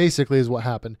dummies. Basically is what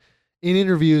happened. In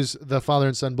interviews, the father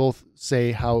and son both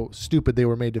say how stupid they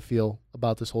were made to feel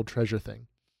about this whole treasure thing.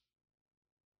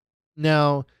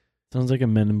 Now, Sounds like a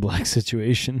Men in Black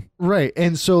situation. right,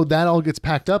 and so that all gets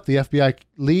packed up. The FBI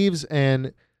leaves,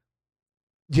 and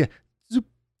yeah, zoop.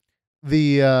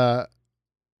 The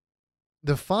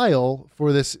file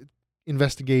for this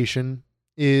investigation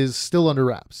is still under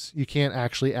wraps. You can't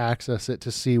actually access it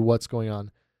to see what's going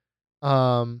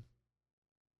on.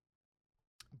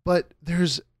 But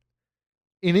there's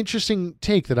an interesting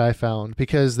take that I found,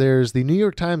 because there's the New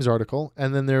York Times article,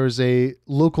 and then there was a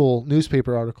local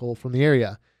newspaper article from the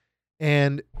area.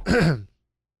 And and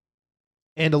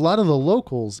a lot of the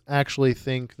locals actually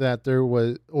think that there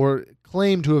was, or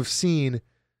claim to have seen,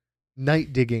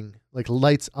 night digging, like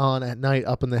lights on at night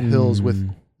up in the hills with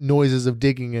noises of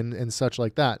digging and such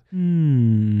like that.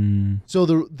 So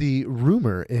the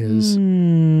rumor is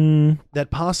that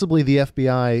possibly the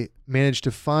FBI managed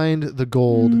to find the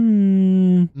gold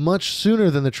much sooner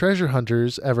than the treasure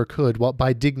hunters ever could,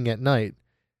 by digging at night.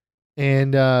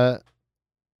 And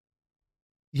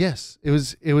yes, it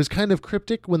was kind of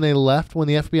cryptic when they left. When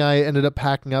the FBI ended up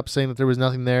packing up, saying that there was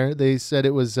nothing there, they said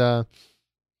it was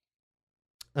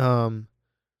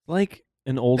like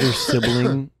an older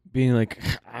sibling being like,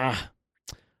 I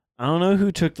don't know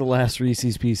who took the last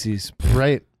Reese's Pieces.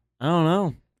 right. I don't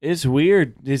know. It's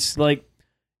weird. It's like,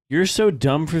 you're so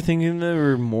dumb for thinking there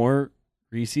were more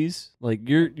Reese's. Like,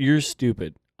 you're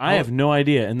stupid. I have no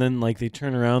idea. And then like they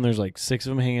turn around, there's like 6 of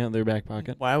them hanging out in their back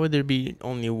pocket. Why would there be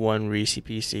only one Reese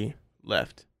PC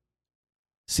left?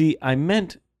 See, I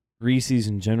meant Reese's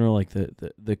in general, like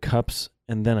the cups,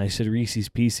 and then I said Reese's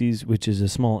Pieces, which is a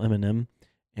small M&M,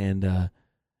 and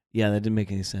yeah, that didn't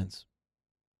make any sense.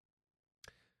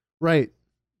 Right.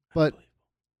 But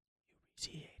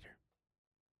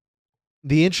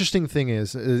the interesting thing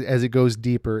is, as it goes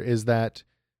deeper, is that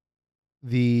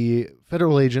the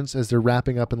federal agents, as they're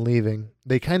wrapping up and leaving,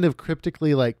 they kind of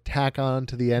cryptically like tack on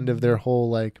to the end of their whole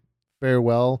like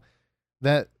farewell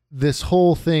that this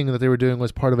whole thing that they were doing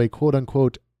was part of a quote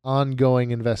unquote ongoing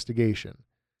investigation.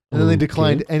 And then they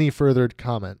declined any further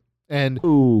comment. And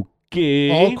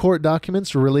Okay. all court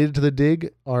documents related to the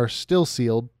dig are still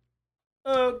sealed.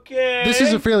 Okay. This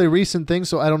is a fairly recent thing,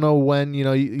 so I don't know when,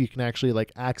 you can actually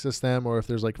like access them, or if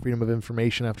there's like freedom of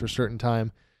information after a certain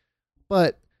time.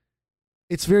 But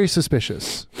it's very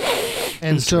suspicious.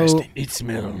 And so It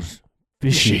smells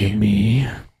fishy to me.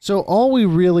 So all we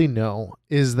really know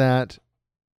is that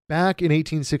back in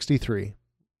 1863,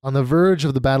 on the verge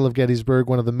of the Battle of Gettysburg,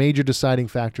 one of the major deciding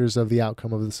factors of the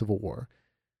outcome of the Civil War,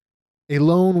 a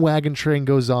lone wagon train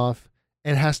goes off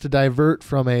and has to divert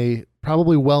from a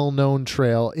probably well-known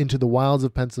trail into the wilds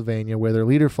of Pennsylvania, where their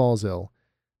leader falls ill.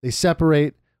 They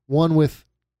separate, one with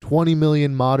 20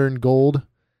 million modern gold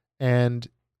and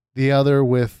the other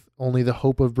with only the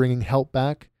hope of bringing help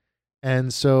back.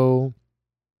 And so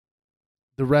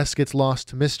the rest gets lost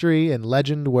to mystery and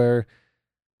legend, where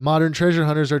modern treasure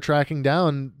hunters are tracking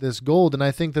down this gold. And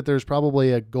I think that there's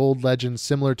probably a gold legend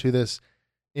similar to this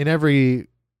in every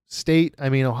state. I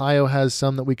mean, Ohio has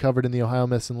some that we covered in the Ohio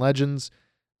Myths and Legends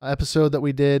episode that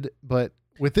we did, but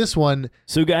with this one,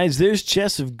 So guys, there's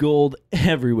chests of gold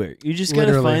everywhere. You just gotta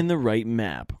Literally. find the right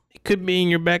map. It could be in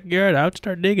your backyard. I would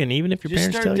start digging, even if your Just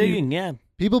parents start tell you. digging, yeah.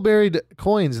 people buried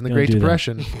coins in the Don't Great do that.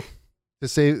 Depression to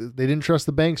say they didn't trust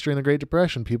the banks during the Great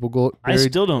Depression. People I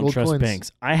buried still don't gold trust coins.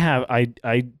 banks.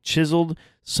 I chiseled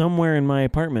somewhere in my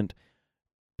apartment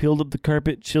peeled up the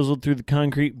carpet, chiseled through the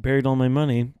concrete, buried all my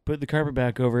money, put the carpet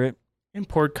back over it. And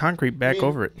poured concrete back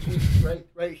over it.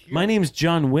 Right here. My name's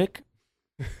John Wick.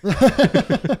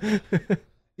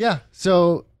 Yeah.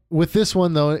 So with this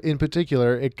one, though, in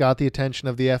particular, it got the attention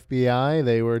of the FBI.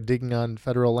 They were digging on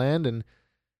federal land, and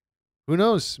who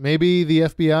knows? Maybe the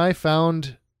FBI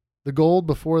found the gold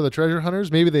before the treasure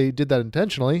hunters. Maybe they did that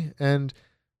intentionally and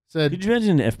said, Could you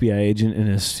imagine an FBI agent in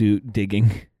a suit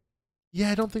digging?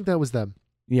 yeah, I don't think that was them.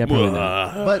 Yeah, probably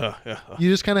not. But You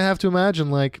just kind of have to imagine,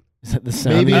 like, Is that the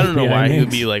sound? Maybe- the I don't know FBI why he would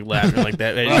makes? be like laughing like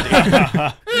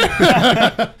that.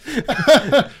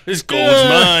 This gold's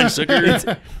mine, sucker. It's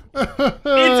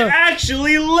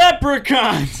actually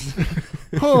leprechauns.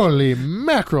 holy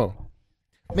mackerel.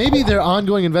 Maybe their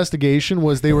ongoing investigation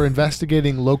was they were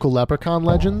investigating local leprechaun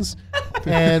legends.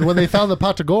 And when they found the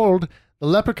pot of gold, the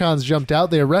leprechauns jumped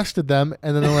out. They arrested them.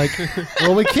 And then they're like,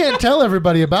 well, we can't tell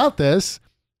everybody about this.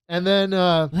 And then,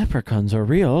 Leprechauns are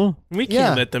real. We can't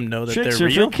Yeah. let them know that Tricks they're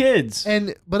are real. for kids.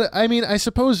 but I mean, I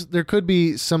suppose there could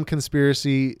be some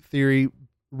conspiracy theory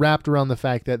wrapped around the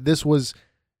fact that this was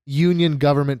union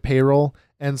government payroll.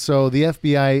 And so the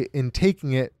FBI, in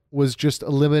taking it, was just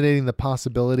eliminating the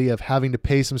possibility of having to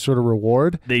pay some sort of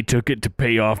reward. They took it to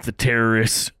pay off the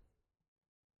terrorists.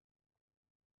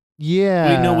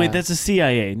 Yeah. Wait, that's the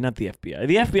CIA, not the FBI.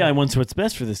 The FBI wants what's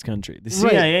best for this country. The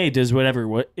Right. CIA does what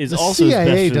is the also CIA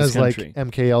best for does this country. like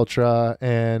MK Ultra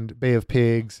and Bay of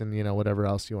Pigs and whatever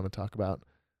else you want to talk about.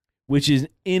 Which is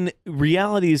in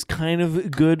reality is kind of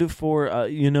good for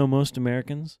most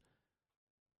Americans.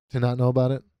 To not know about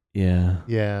it? Yeah.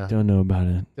 Yeah. Don't know about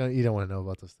it. You don't want to know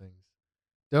about those things.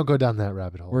 Don't go down that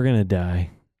rabbit hole. We're gonna die.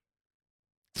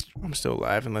 I'm still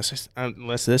alive unless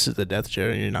this is the death show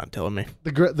and you're not telling me.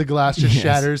 The glass just Yes.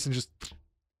 shatters and just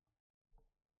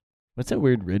What's that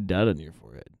weird red dot on your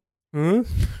forehead? Huh?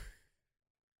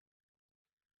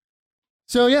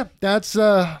 So yeah, that's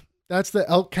the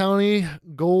Elk County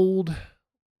Gold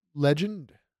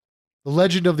legend. The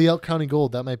legend of the Elk County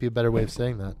Gold. That might be a better way of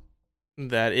saying that.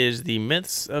 That is the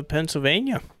myths of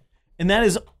Pennsylvania. And that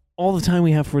is all the time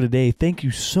we have for today. Thank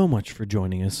you so much for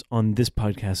joining us on This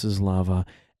Podcast is Lava,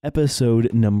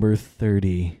 episode number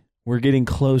 30. We're getting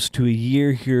close to a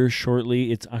year here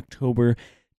shortly. It's October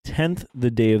 10th,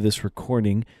 the day of this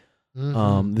recording.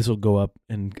 Mhm. This will go up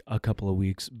in a couple of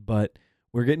weeks, but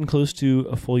we're getting close to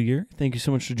a full year. Thank you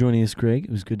so much for joining us, Greg.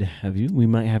 It was good to have you. We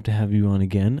might have to have you on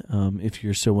again if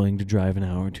you're so willing to drive an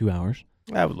hour or 2 hours.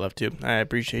 I would love to. I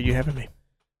appreciate you having me.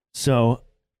 So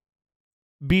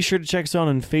be sure to check us out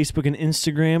on Facebook and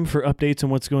Instagram for updates on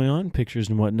what's going on, pictures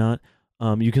and whatnot.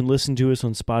 You can listen to us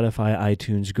on Spotify,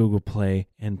 iTunes, Google Play,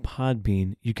 and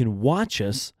Podbean. You can watch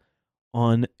us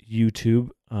on YouTube.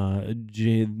 I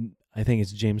think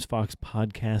it's James Fox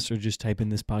Podcast, or just type in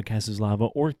This Podcast is Lava,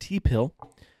 or T-Pill.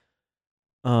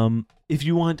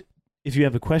 If you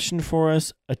have a question for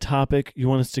us, a topic you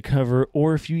want us to cover,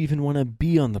 or if you even want to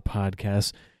be on the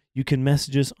podcast, you can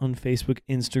message us on Facebook,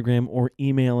 Instagram, or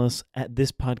email us at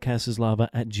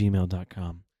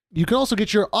thispodcastislava@gmail.com. You can also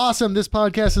get your awesome This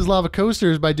Podcast is Lava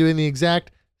coasters by doing the exact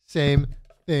same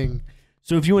thing.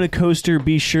 So if you want a coaster,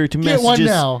 be sure to Get message one us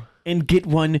now. and get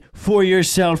one for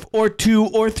yourself, or 2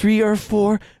 or 3 or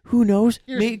 4. Who knows?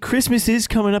 Christmas is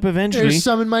coming up eventually. There's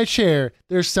some in my chair.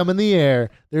 There's some in the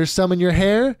air. There's some in your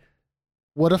hair.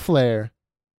 What a flare.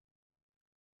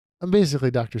 I'm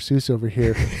basically Dr. Seuss over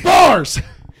here. Bars!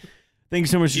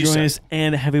 Thanks so much for You joining suck. us,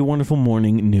 and have a wonderful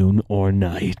morning, noon, or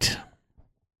night.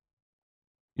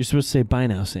 You're supposed to say bye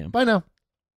now, Sam. Bye now.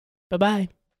 Bye-bye.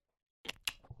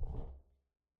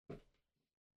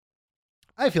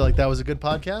 I feel like that was a good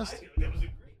podcast. That was a